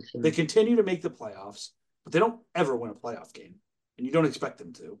 bad. for They sure. continue to make the playoffs, but they don't ever win a playoff game, and you don't expect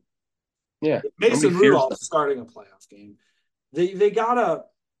them to. Yeah. Nobody Mason fears Rudolph them. starting a playoff game. They gotta.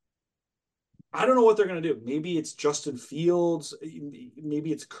 I don't know what they're gonna do. Maybe it's Justin Fields.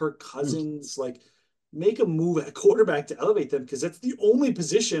 Maybe it's Kirk Mm. Cousins. Like make a move at quarterback to elevate them because that's the only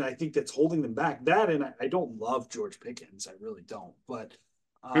position I think that's holding them back. That and I don't love George Pickens. I really don't. But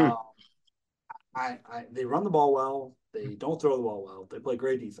Mm. uh, they run the ball well. They don't throw the ball well. They play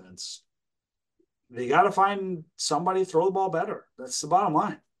great defense. They got to find somebody to throw the ball better. That's the bottom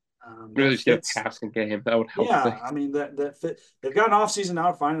line. Really That just get a fits. passing game. That would help Yeah, things. I mean that fit. They've got an offseason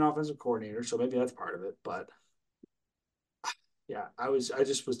now to find an offensive coordinator, so maybe that's part of it. But yeah, I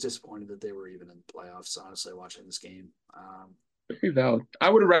just was disappointed that they were even in the playoffs. Honestly, watching this game. Pretty valid. I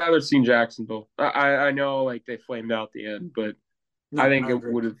would have rather seen Jacksonville. I know like they flamed out the end, but I No, think I it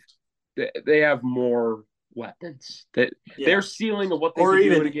agree. would have. They have more weapons. That their Yeah, ceiling of what they or could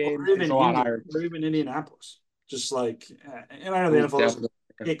do in a even or game is even a lot Indy hire. or even Indianapolis. Just like, and I know the Oh, NFL doesn't definitely.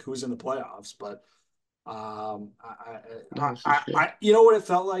 pick who's in the playoffs, but No, this is true. you know what it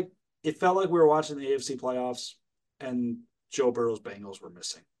felt like? It felt like we were watching the AFC playoffs, and Joe Burrow's Bengals were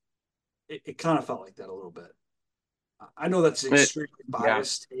missing. It kind of felt like that a little bit. I know that's an It, extremely yeah.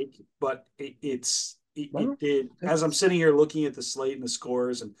 biased take, but it Well, did. As I'm it's sitting here looking at the slate and the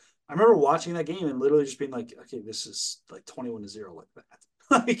scores, and I remember watching that game and literally just being like, okay, this is like 21-0 like that.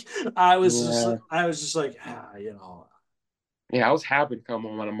 Like yeah. I was just like, Yeah, I was happy to come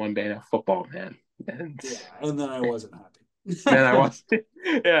home on a Monday night football, man. And yeah. And then I wasn't then I happy. was,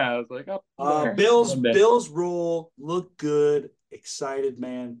 yeah, I was like, oh, all right, Monday. Bills roll, look good, excited,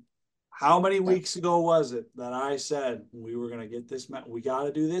 man. How many weeks ago was it that I said we were gonna get this? We got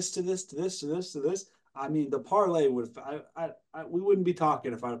to do this to this to this to this to this. I mean, the parlay would. We wouldn't be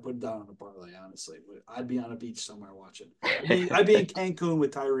talking if I'd put it down on a parlay. Honestly, I'd be on a beach somewhere watching. I'd be in Cancun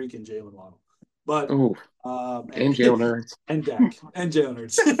with Tyreek and Jalen Waddle, but Ooh, and Jalen Hurts. and Dak and Jalen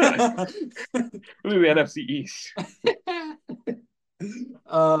Hurts. Ooh, the NFC East.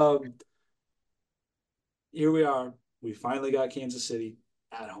 um, here we are. We finally got Kansas City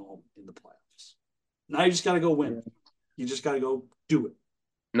at home in the playoffs. Now you just got to go win. Yeah. You just got to go do it.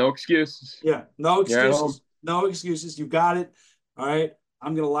 No excuses. Yeah, no You're at home. excuses. No excuses. You got it. All right.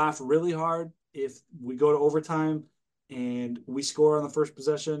 I'm gonna laugh really hard if we go to overtime and we score on the first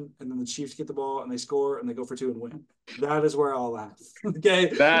possession, and then the Chiefs get the ball and they score and they go for two and win. That is where I'll laugh. Okay.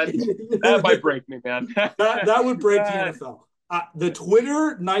 That might break me, man. That would break the That, NFL. The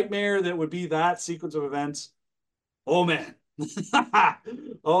Twitter nightmare that would be that sequence of events. Oh man.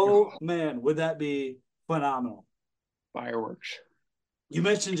 Oh man, would that be phenomenal? fireworks. You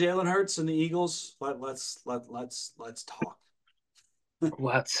mentioned Jalen Hurts and the Eagles. Let's talk.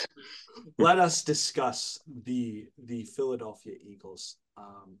 Let's. Let us discuss the Philadelphia Eagles.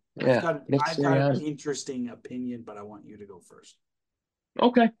 Yeah, Nick I've got an Sirianni. interesting opinion, but I want you to go first.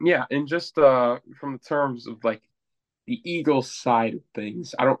 Okay, yeah, and just from the terms of like the Eagles side of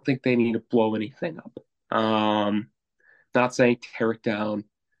things, I don't think they need to blow anything up. Not saying tear it down,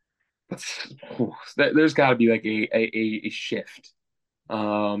 but there's got to be like a shift.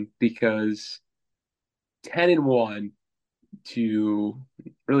 Because 10-1 to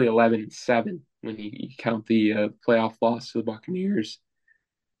really 11-7 when you count the playoff loss to the Buccaneers.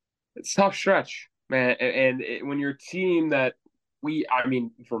 It's a tough stretch, man. When you're a team that I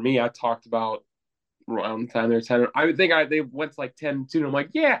mean, for me, I talked about around the time they're 10. I would think they went to like 10-2. And I'm like,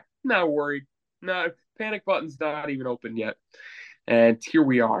 yeah, not worried. No, panic button's not even open yet. And here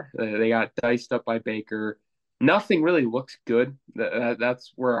we are. They got diced up by Baker. Nothing really looks good.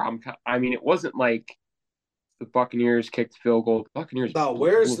 That's where I'm. I mean, it wasn't like the Buccaneers kicked field goal. The Buccaneers No,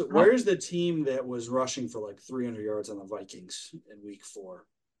 blew them out. where's the team that was rushing for like 300 yards on the Vikings in Week 4?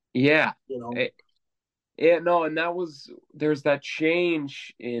 Yeah. You know, It, yeah, no, and there's that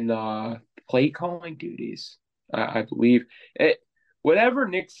change in play calling duties, I believe. Whatever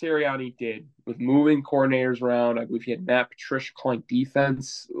Nick Sirianni did with moving coordinators around, I believe he had Matt Patricia calling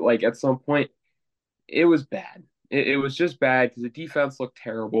defense, like at some point, it was bad. It was just bad because the defense looked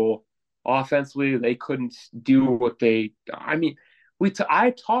terrible. Offensively, they couldn't do what they. I mean,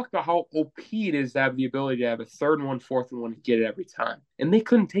 I talked about how OP it is to have the ability to have a third and one, fourth and one, to get it every time, and they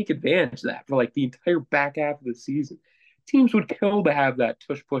couldn't take advantage of that for like the entire back half of the season. Teams would kill to have that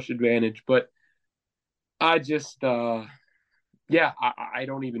tush push advantage, but I just, yeah, I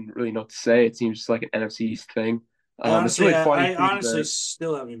don't even really know what to say. It seems just like an NFC East thing. It's really funny I too honestly that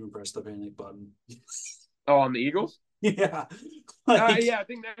still haven't even pressed the panic button. on the Eagles. Yeah, like Yeah, I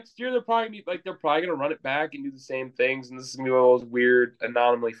think next year they're probably gonna run it back and do the same things, and this is gonna be one of those weird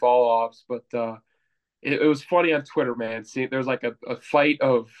anomaly fall offs. But it was funny on Twitter, man. See, there's like a fight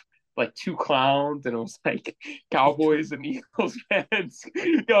of like two clowns, and it was like Cowboys and Eagles fans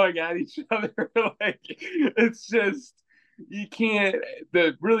going at each other. Like it's just you can't.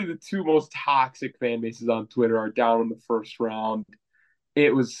 The two most toxic fan bases on Twitter are down in the first round.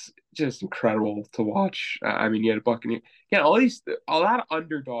 It was just incredible to watch. I mean, you had a Buccaneer, yeah, a lot of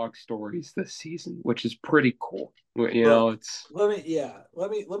underdog stories this season, which is pretty cool. You know, look, it's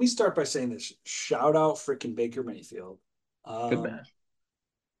let me start by saying this. Shout out freaking Baker Mayfield. good Um, man.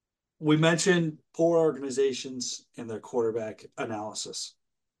 we mentioned poor organizations and their quarterback analysis.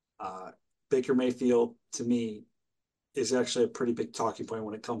 Uh, Baker Mayfield, to me, is actually a pretty big talking point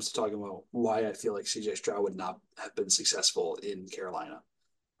when it comes to talking about why I feel like CJ Stroud would not have been successful in Carolina.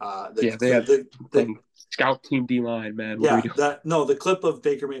 Yeah, they had playing scout team D line, man. What are we Yeah, doing? that no, the clip of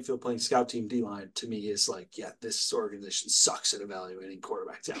Baker Mayfield playing scout team D line to me is like, yeah, this organization sucks at evaluating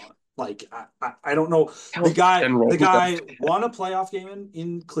quarterback talent. Like, I don't know. Talent in general, The who guy does? won a playoff game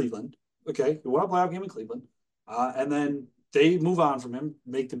in Cleveland. Okay, he won a playoff game in Cleveland, and then they move on from him,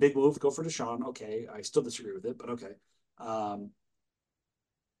 make the big move, go for Deshaun. Okay, I still disagree with it, but okay. Um,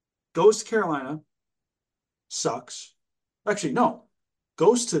 Goes to Carolina, sucks. Actually, no,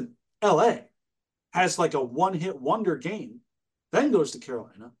 goes to L.A. Has like a one hit wonder game, then goes to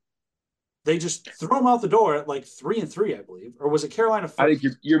Carolina. They just throw him out the door at like 3-3, I believe, or was it Carolina I think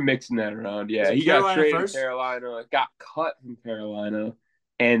first? you're mixing that around. Was Yeah, it he got Carolina traded to first? Carolina, got cut from Carolina,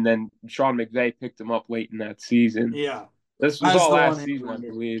 and then Sean McVay picked him up late in that season. Yeah, This was has all the one last hit season, I wonder.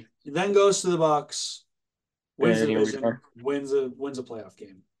 believe. Then goes to the Bucks, wins the And here we division, are. wins a playoff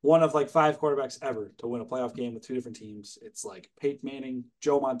game. One of like five quarterbacks ever to win a playoff game with two different teams. It's like Peyton Manning,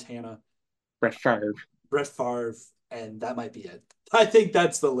 Joe Montana, Brett Favre. Brett Favre, and that might be it. I think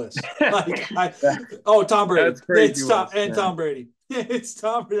that's the list. Like I, That, oh, Tom Brady. that's crazy list, Tom man. Brady. It's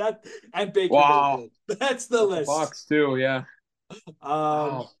Tom that and Baker Wow. Mayfield. That's the With the list. Bucks too, yeah.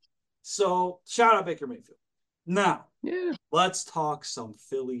 Um, Wow. so shout out Baker Mayfield. Now Yeah. let's talk some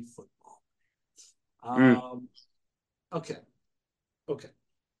Philly football. Mm. Um, okay, okay.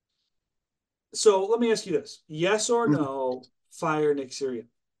 So let me ask you this: yes or no? Fire Nick Sirianni.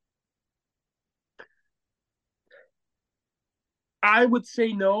 I would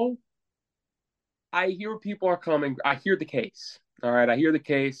say no, I hear people are coming. I hear the case. All right, I hear the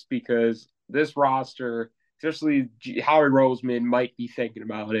case because this roster, especially Howie Roseman, might be thinking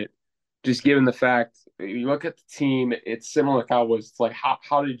about it. Just given the fact, you look at the team, it's similar to Cowboys. It's like,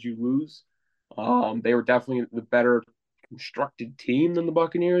 how did you lose? They were definitely the better constructed team than the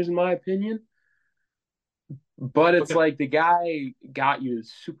Buccaneers, in my opinion. But it's Okay. like the guy got you the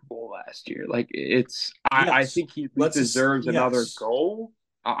Super Bowl last year. Like I Yes. think he at least deserves another Yes. go.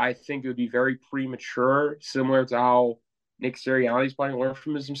 I think it would be very premature, similar to how Nick Sirianni's probably learned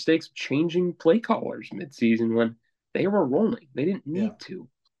from his mistakes, changing play callers midseason when they were rolling. They didn't Yeah. need to.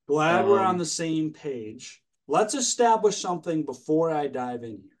 Glad we're on Um, the same page. Let's establish something before I dive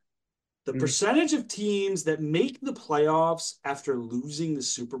in here. The mm, percentage of teams that make the playoffs after losing the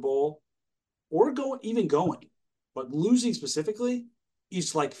Super Bowl or even going, but losing specifically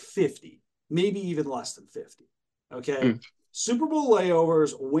is like 50, maybe even less than 50. Okay. mm, Super Bowl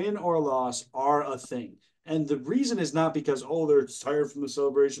layovers, win or loss, are a thing. And the reason is not because, oh, they're tired from the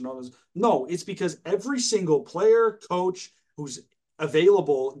celebration, all this. No, it's because every single player, coach who's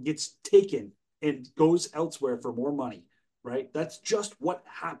available gets taken and goes elsewhere for more money, right? That's just what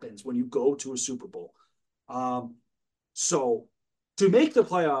happens when you go to a Super Bowl. Um, so to make the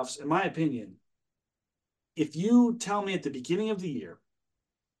playoffs, in my opinion, if you tell me at the beginning of the year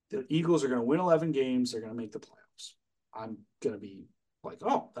the Eagles are going to win 11 games, they're going to make the playoffs, I'm going to be like,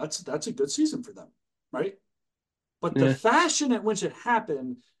 oh, that's a good season for them, right? But the yeah, fashion at which it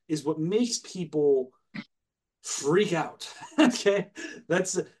happened is what makes people freak out. Okay,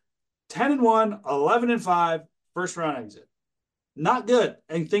 that's 10-1, 11-5, first round exit. Not good,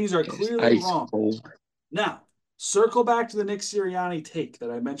 and things are it's clearly ice wrong. cold. Now, circle back to the Nick Sirianni take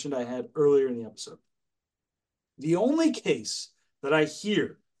that I mentioned I had earlier in the episode. The only case that I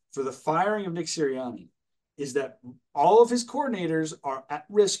hear for the firing of Nick Sirianni is that all of his coordinators are at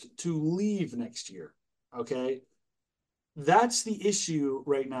risk to leave next year. Okay. That's the issue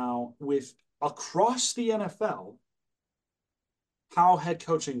right now with across the NFL, how head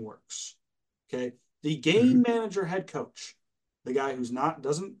coaching works. Okay. The game Mhm. manager head coach, the guy who's not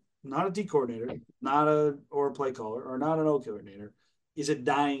a D coordinator, not a or a play caller, or not an O coordinator, is a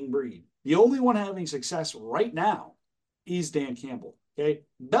dying breed. The only one having success right now is Dan Campbell. Okay.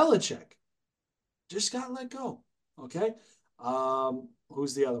 Belichick just got let go. Okay.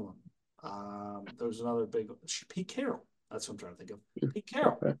 Who's the other one? There's another big Pete Carroll. That's what I'm trying to think of. Pete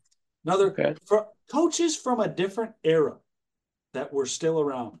Carroll. Okay. Another Okay. for coaches from a different era that were still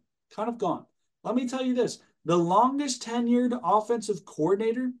around, kind of gone. Let me tell you this: the longest tenured offensive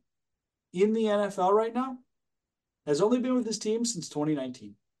coordinator in the NFL right now has only been with his team since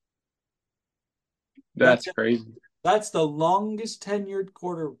 2019. That's That's crazy. that's the longest tenured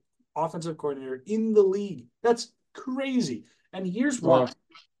quarter offensive coordinator in the league. That's crazy. And here's Well, why.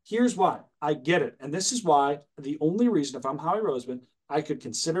 Here's why. I get it. And this is why the only reason, if I'm Howie Roseman, I could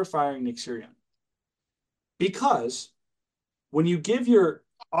consider firing Nick Sirianni. Because when you give your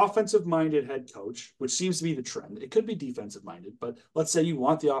offensive minded head coach, which seems to be the trend, it could be defensive minded, but let's say you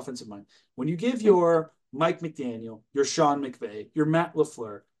want the offensive mind. When you give your Mike McDaniel, your Sean McVay, your Matt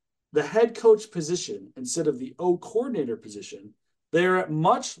LaFleur, the head coach position instead of the O coordinator position, they're at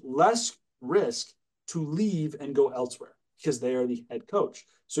much less risk to leave and go elsewhere because they are the head coach.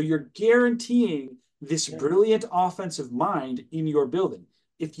 So you're guaranteeing this yeah. brilliant offensive mind in your building.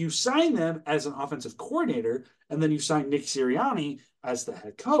 If you sign them as an offensive coordinator, and then you sign Nick Sirianni as the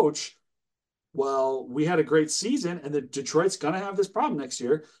head coach. Well, we had a great season, and the Detroit's going to have this problem next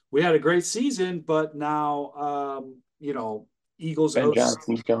year. We had a great season, but now, Eagles Ben OC,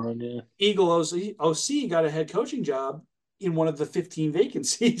 Johnson's gone. Yeah. OC got a head coaching job in one of the 15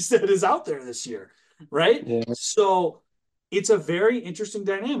 vacancies that is out there this year, right? Yeah. So it's a very interesting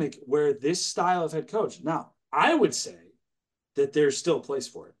dynamic where this style of head coach. Now, I would say that there's still a place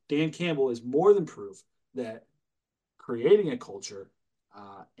for it. Dan Campbell is more than proof that creating a culture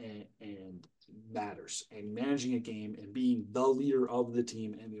and matters, and managing a game and being the leader of the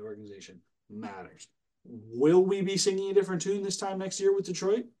team and the organization matters. Will we be singing a different tune this time next year with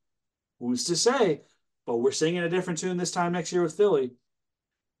Detroit? Who's to say? But we're singing a different tune this time next year with Philly.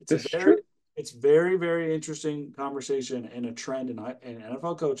 It's a This is true. very interesting conversation and a trend in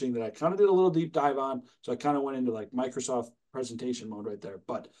NFL coaching that I kind of did a little deep dive on. So I kind of went into like Microsoft presentation mode right there.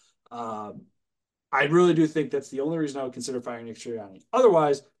 But I really do think that's the only reason I would consider firing Nick Sirianni.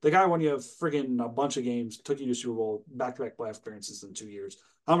 Otherwise, the guy won you a friggin' a bunch of games, took you to Super Bowl, back-to-back playoff appearances in 2 years.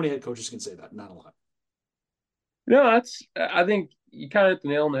 How many head coaches can say that? Not a lot. No, that's. I think you kind of hit the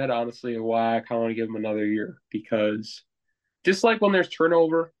nail on the head, honestly, and why I kind of want to give him another year because just like when there's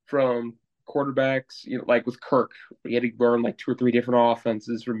turnover from quarterbacks, like with Kirk, he had to learn like two or three different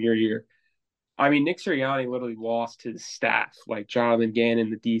offenses from year to year. I mean, Nick Sirianni literally lost his staff. Like Jonathan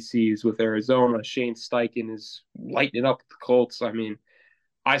Gannon, the DCs with Arizona. Shane Steichen is lighting up the Colts. I mean,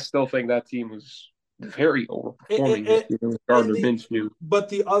 I still think that team was very overperforming this It, year with and Gardner Minshew. but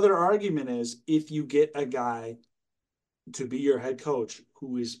the other argument is if you get a guy to be your head coach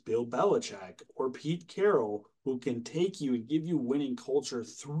who is Bill Belichick or Pete Carroll, who can take you and give you winning culture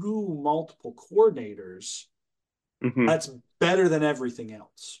through multiple coordinators, Mm-hmm. that's better than everything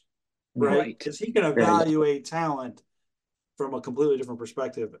else, right? Right. Because he can Very much. evaluate talent from a completely different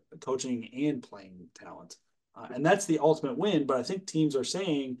perspective, coaching and playing talent. And that's the ultimate win. But I think teams are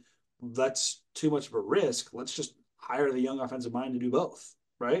saying that's too much of a risk. Let's just hire the young offensive mind to do both,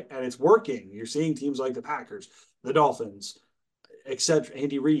 right? And it's working. You're seeing teams like the Packers, the Dolphins, except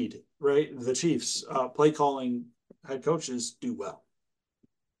Andy Reid, right? The Chiefs, play calling head coaches do well.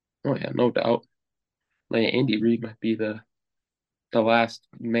 Oh yeah, no doubt. Like Andy Reid might be the last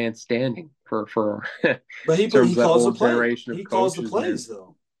man standing for in But terms he of that calls the old play. generation of He calls the coaches, man. plays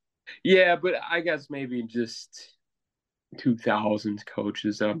though. Yeah, but I guess maybe just 2000s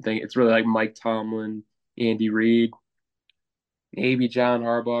coaches. I'm thinking it's really like Mike Tomlin, Andy Reid, maybe John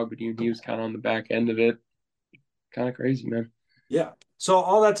Harbaugh, but he was kind of on the back end of it. Kind of crazy, man. Yeah. So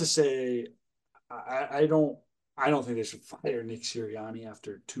all that to say, I don't think they should fire Nick Sirianni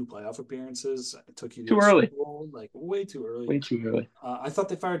after two playoff appearances. It took you to Too a Super early. Bowl, like way too early. Way too early. I thought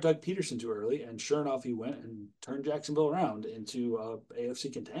they fired Doug Peterson too early, and sure enough, he went and turned Jacksonville around into a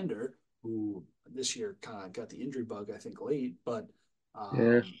AFC contender who this year kind of got the injury bug, I think, late, but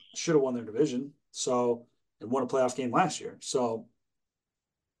Yeah. should have won their division. So and won a playoff game last year. So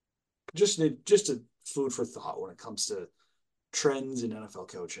just a food for thought when it comes to trends in NFL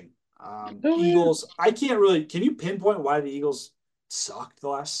coaching. Oh yeah. Eagles, I can't really. Can you pinpoint why the Eagles sucked the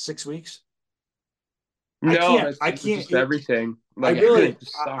last 6 weeks? I No, can't. it's I just, can't. just everything. I Like everything really.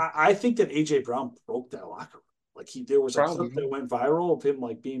 just sucked. I think that AJ Brown broke that locker room. Like there was a clip that Probably. went viral of him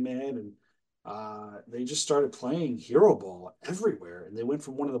like being mad, and they just started playing hero ball everywhere, and they went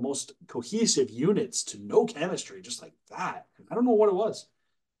from one of the most cohesive units to no chemistry, just like that. And I don't know what it was.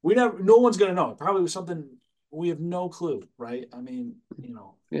 We never. No one's gonna know. It probably was something we have no clue, right? I mean,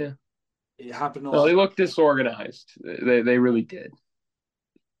 Yeah. it happened a No, they lot. looked disorganized. They really did.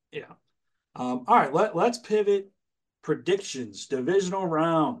 Yeah. All right, let's pivot. Predictions, divisional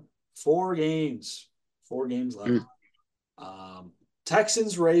round, 4 games, 4 games left. Mm, Um,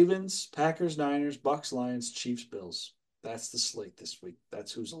 Texans, Ravens, Packers, Niners, Bucks, Lions, Chiefs, Bills. That's the slate this week.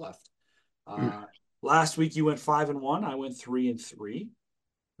 That's who's left. mm. Uh, Last week you went 5-1. I went 3-3.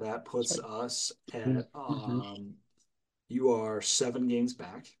 That It's puts like, us mm, at mhm. you are 7 games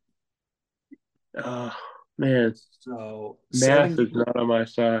back. Oh man, So math is not on my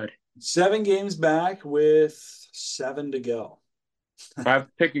side. 7 games back with 7 to go. I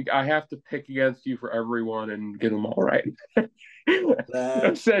have to pick against you for everyone and get them all right.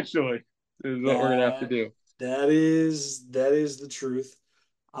 That Essentially, is what we're gonna have to that do. that is the truth.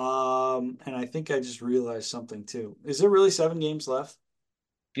 And I think I just realized something too. Is there really 7 games left?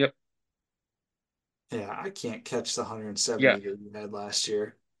 Yep. Yeah, I can't catch the Yeah. 170 that you had last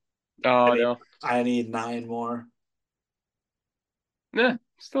year. I Oh need no. I need 9 more. Nah,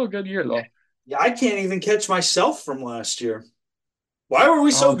 still a good year though. Yeah, I can't even catch myself from last year. Why were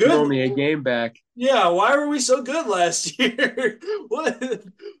we so Oh, you're good? only a game back. Yeah, why were we so good last year? what?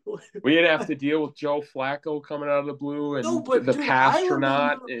 We didn't have to deal with Joe Flacco coming out of the blue No, and but the dude, I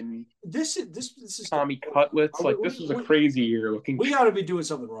Pastronaut remember and this is Tommy hold Cutlets. on. Like this was a crazy year looking. We got to be doing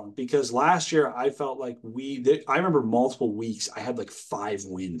something wrong because last year I felt like I remember multiple weeks I had like 5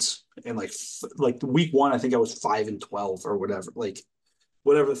 wins and like week one I think I was 5-12 or whatever, like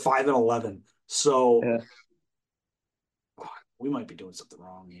whatever, 5-11. So Yeah. we might be doing something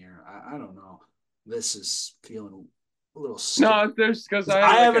wrong here. I don't know. This is feeling a little sketchy. No, there's because I had I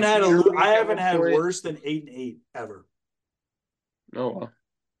like haven't a had heater I week at haven't one had point. worse than 8-8 ever. Oh well.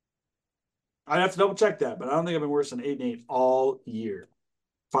 I'd have to double check that, but I don't think I've been worse than 8-8 all year.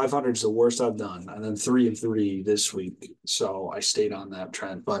 500 is the worst I've done, and then 3-3 this week. So I stayed on that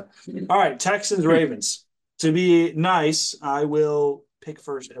trend. But all right, Texans Hmm. Ravens. To be nice, I will pick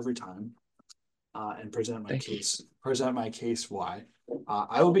first every time and present my Thank you. case. Present my case why.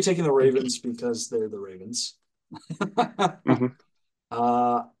 I will be taking the Thank you. Ravens because they're the Ravens. Mm-hmm.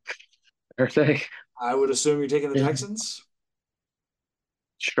 uh, Or say I would assume you're taking the Texans.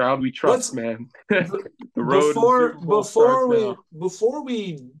 Stroud we trust, Let's man. The road to the before Super Bowl starts now.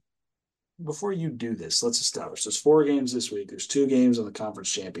 before you do this, let's establish there's 4 games this week. There's 2 games in the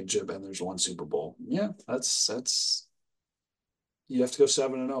conference championship, and there's one Super Bowl. Yeah, that's you have to go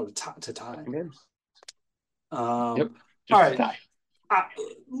 7-0 to tie. Games. Yep. Um, all Just a right, tie. uh,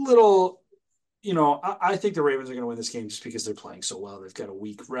 little. I think the Ravens are going to win this game just because they're playing so well. They've got a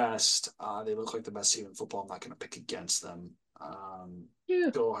week rest. They look like the best team in football. I'm not going to pick against them. Yeah,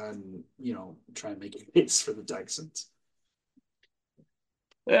 Go ahead and try and make a case for the Texans.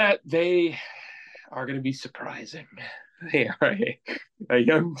 they are going to be surprising. They are a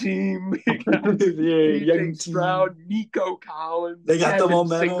young team. We got Yeah, CJ young team. Stroud, Nico Collins, They got the Devin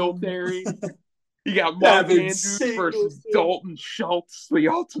momentum. Singletary. You got Mark Devin Andrews versus Singletary. Dalton Schultz, the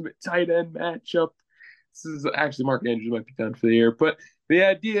ultimate tight end matchup. This is actually Mark Andrews might be done for the year, but the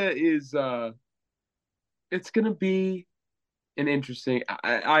idea is it's going to be an interesting.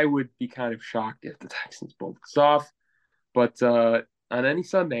 I would be kind of shocked if the Texans pulled this off, but on any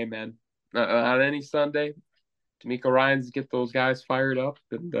Sunday, man, on any Sunday, D'Amico Ryans get those guys fired up,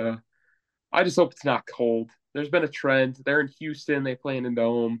 and I just hope it's not cold. There's been a trend. They're in Houston. They play in the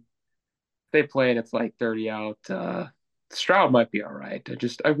dome. They play and it's like 30 out. Stroud might be all right.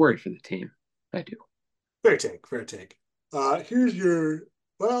 I worry for the team. I do. Fair take. Fair take. Here's your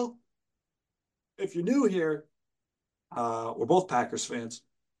well. If you're new here, we're both Packers fans.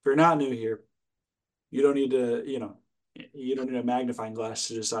 If you're not new here, you don't need to, you don't need a magnifying glass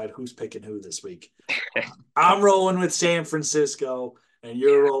to decide who's picking who this week. I'm rolling with San Francisco, and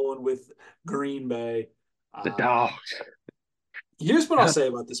you're rolling with Green Bay. The Uh, dogs. Here's what I'll Yeah. say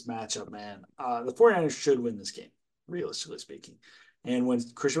about this matchup, man. The 49ers should win this game, realistically speaking. And when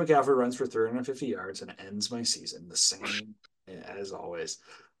Christian McCaffrey runs for 350 yards and ends my season the same as always,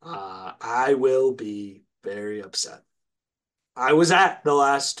 I will be very upset. I was at the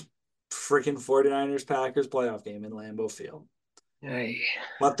last freaking 49ers Packers playoff game in Lambeau Field. Hey.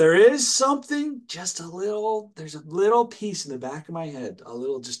 But there is something, there's a little piece in the back of my head, a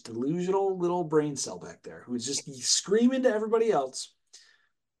little just delusional little brain cell back there who's just screaming to everybody else,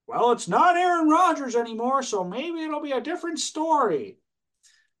 well, it's not Aaron Rodgers anymore, so maybe it'll be a different story.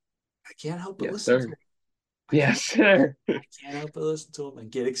 I can't help but Yes, listen to sir. him. I can't, Yes, sir. I can't help but listen to him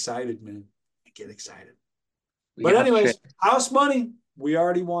and get excited, man. I get excited. We But got the chance. anyways, house money, we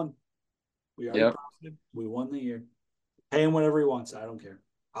already won. We already Yep. profited. We won the year. Pay him whatever he wants. I don't care.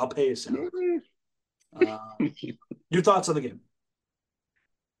 I'll pay his salary. Uh, your thoughts on the game?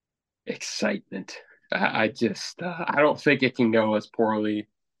 Excitement. I don't think it can go as poorly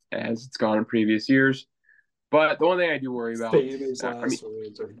as it's gone in previous years. But the one thing I do worry about, Famous I mean, last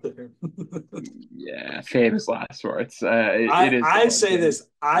words right there. yeah, famous last words. It I is the I one say thing. this.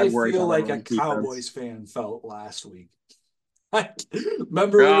 I I worry feel about our like a own defense. Cowboys fan felt last week.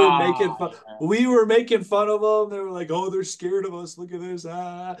 Remember Ah, yeah. we were making fun of them. They were like, "Oh, they're scared of us. Look at this."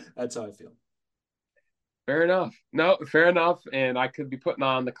 That's how I feel. Fair enough. No, fair enough. And I could be putting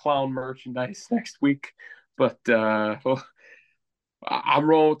on the clown merchandise next week, but well, I'm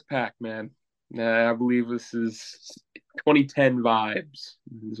rolling with the pack, man. I believe this is 2010 vibes.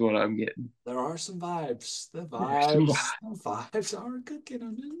 Is what I'm getting. There are some vibes. There's some The vibes are cooking.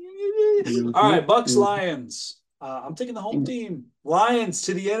 All vibes. right, Bucks Lions. I'm taking the home team. Lions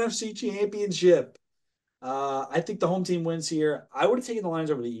to the NFC Championship. I think the home team wins here. I would have taken the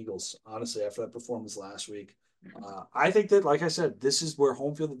Lions over the Eagles, honestly, after that performance last week. I think that, like I said, this is where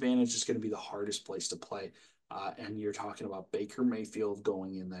home field advantage is going to be the hardest place to play. And you're talking about Baker Mayfield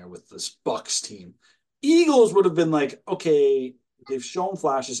going in there with this Bucks team. Eagles would have been like, okay, they've shown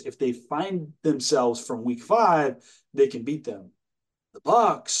flashes. If they find themselves from week 5, they can beat them. The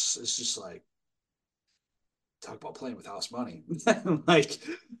Bucks is just like, talk about playing with house money. like,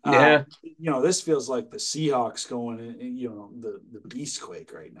 Yeah. this feels like the Seahawks going in, the beast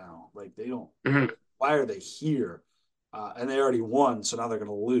quake right now. Like they don't, Mhm. why are they here? And they already won, so now they're going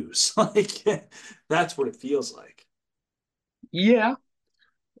to lose. Like that's what it feels like. Yeah.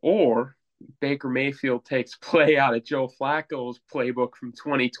 Or Baker Mayfield takes play out of Joe Flacco's playbook from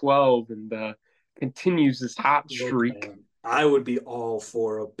 2012 and continues this hot Look, streak. man, I would be all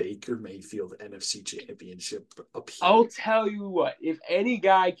for a Baker Mayfield NFC Championship I'll appearance. tell you what, if any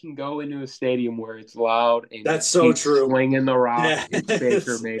guy can go into a stadium where it's loud and That's just so keep true. slinging the rock, Yeah, it's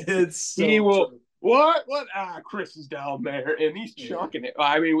Baker Mayfield. it's He so will. true. What? What? Chris is down there and he's Yeah. chucking it.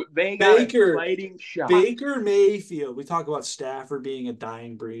 I mean, they got a Baker fighting shot. Baker Mayfield. We talk about Stafford being a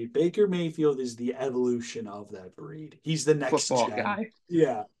dying breed. Baker Mayfield is the evolution of that breed. He's the next Football gen. guy.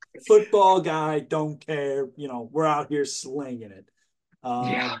 Yeah. Football guy, don't care. We're out here slinging it.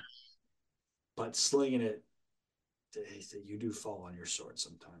 Yeah. But slinging it, you do fall on your sword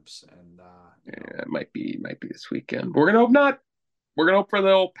sometimes. And, Yeah, it might be this weekend. We're gonna hope not. We're gonna hope for the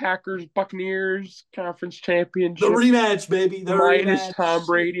old Packers Buccaneers conference the championship rematch, baby. The minus Tom rematch.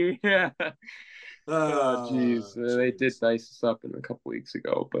 Brady. Yeah. Oh, geez, they did Jeez. dice us up in a couple weeks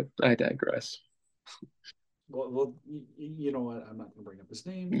ago, but I digress. Well, you know what? I'm not going to bring up his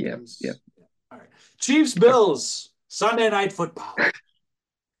name Yep, because yep. All right. Chiefs, Bills, Sunday Night Football.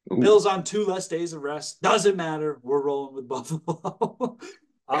 Ooh, Bills on 2 less days of rest. Doesn't matter. We're rolling with Buffalo.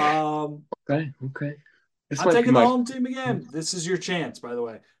 okay. This I'm might be taking the my home team again. This is your chance, by the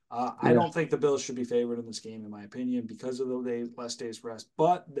way. I yeah. don't think the Bills should be favored in this game, in my opinion, because of the less days rest.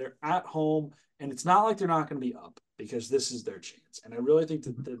 But they're at home, and it's not like they're not going to be up because this is their chance. And I really think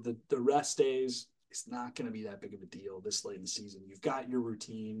that the rest days is not going to be that big of a deal this late in the season. You've got your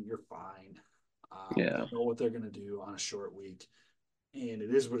routine. You're fine. They Yeah. know what they're going to do on a short week, and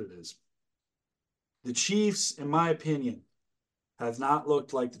it is what it is. The Chiefs, in my opinion, have not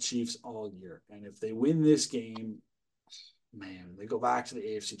looked like the Chiefs all year. And if they win this game, man, they go back to the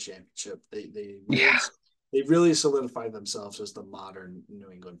AFC Championship. Yeah. They really solidified themselves as the modern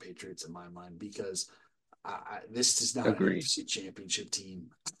New England Patriots in my mind because this is not an Agreed. AFC Championship team.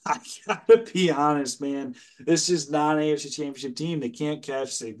 I gotta be honest, man. This is not an AFC Championship team. They can't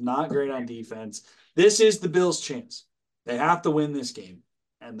catch. They're not great on defense. This is the Bills' chance. They have to win this game,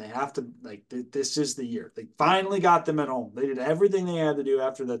 and they have to like. This is the year. They finally got them at home. They did everything they had to do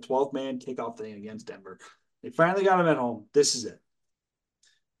after the 12-man kickoff thing against Denver. They finally got them at home. This is it.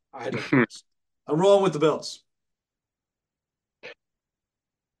 I had the Bills. I'm rolling with the Bills.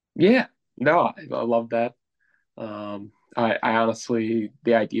 Yeah. No, I love that. I honestly,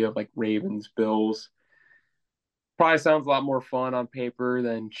 the idea of like Ravens, Bills probably sounds a lot more fun on paper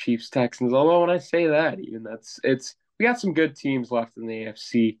than Chiefs, Texans. Although when I say that, even it's we got some good teams left in the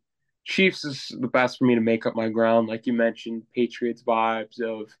AFC. Chiefs is the best for me to make up my ground, like you mentioned. Patriots vibes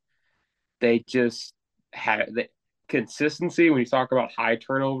of they just had the consistency. When you talk about high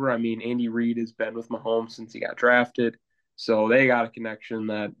turnover, I mean Andy Reid has been with Mahomes since he got drafted, so they got a connection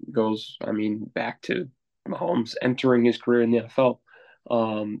that goes, I mean, back to Mahomes entering his career in the NFL.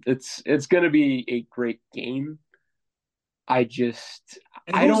 It's going to be a great game. And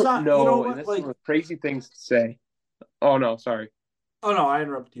I who's don't not? You know know, and what? this is one Like, of the crazy things to say. Oh no, sorry. oh no, I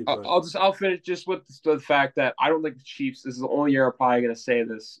interrupted you. Go ahead. I'll finish just with the fact that I don't think the Chiefs. This is the only year I'm probably going to say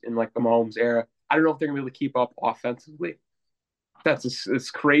this in like the Mahomes era. I don't know if they're going to be able to keep up offensively. That's the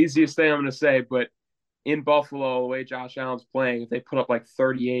craziest thing I'm going to say. But in Buffalo, the way Josh Allen's playing, if they put up like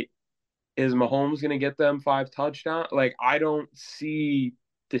 38, is Mahomes going to get them 5 touchdowns? Like I don't see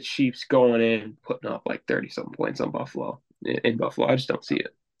the Chiefs going in putting up like 30 something points on Buffalo in Buffalo. I just don't see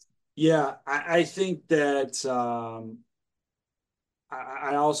it. Yeah, I think that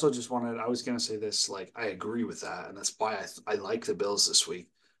I also just wanted. I was going to say this. Like, I agree with that, and that's why I like the Bills this week.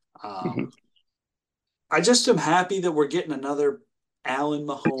 Mm-hmm. Um, I just am happy that we're getting another Allen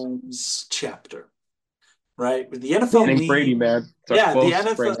Mahomes chapter, right? The NFL Thanks, Brady, need, man. It's our yeah,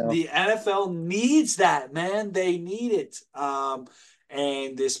 closest right now. The NFL needs that, man. They need it.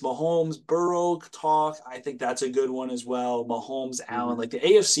 And this Mahomes Burrow talk, I think that's a good one as well. Mahomes Allen, Mm-hmm. like the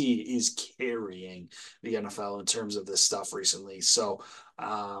AFC is carrying the NFL in terms of this stuff recently. So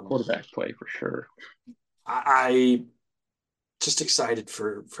Quarterback play for sure. I just excited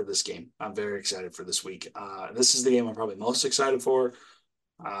for this game. I'm very excited for this week. This is the game I'm probably most excited for,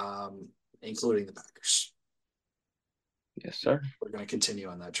 um, including the Packers. Yes, sir. We're going to continue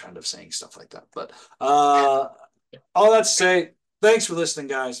on that trend of saying stuff like that. But all that to say, thanks for listening,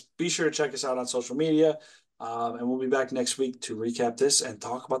 guys. Be sure to check us out on social media. And we'll be back next week to recap this and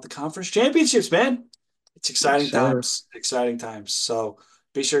talk about the conference championships, man. It's Yes, exciting sir. times. Exciting times. So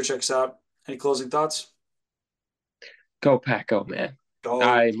be sure to check us out. Any closing thoughts? Go Paco, man. Go,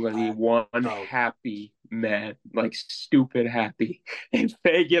 I'm gonna be Pack, one go. happy man, like stupid happy, if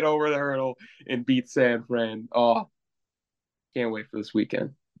they get over the hurdle and beat San Fran. Oh, can't wait for this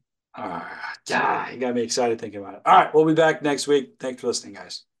weekend. Yeah, you got me excited thinking about it. All right, we'll be back next week. Thanks for listening,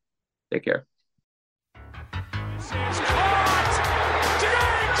 guys. Take care. This is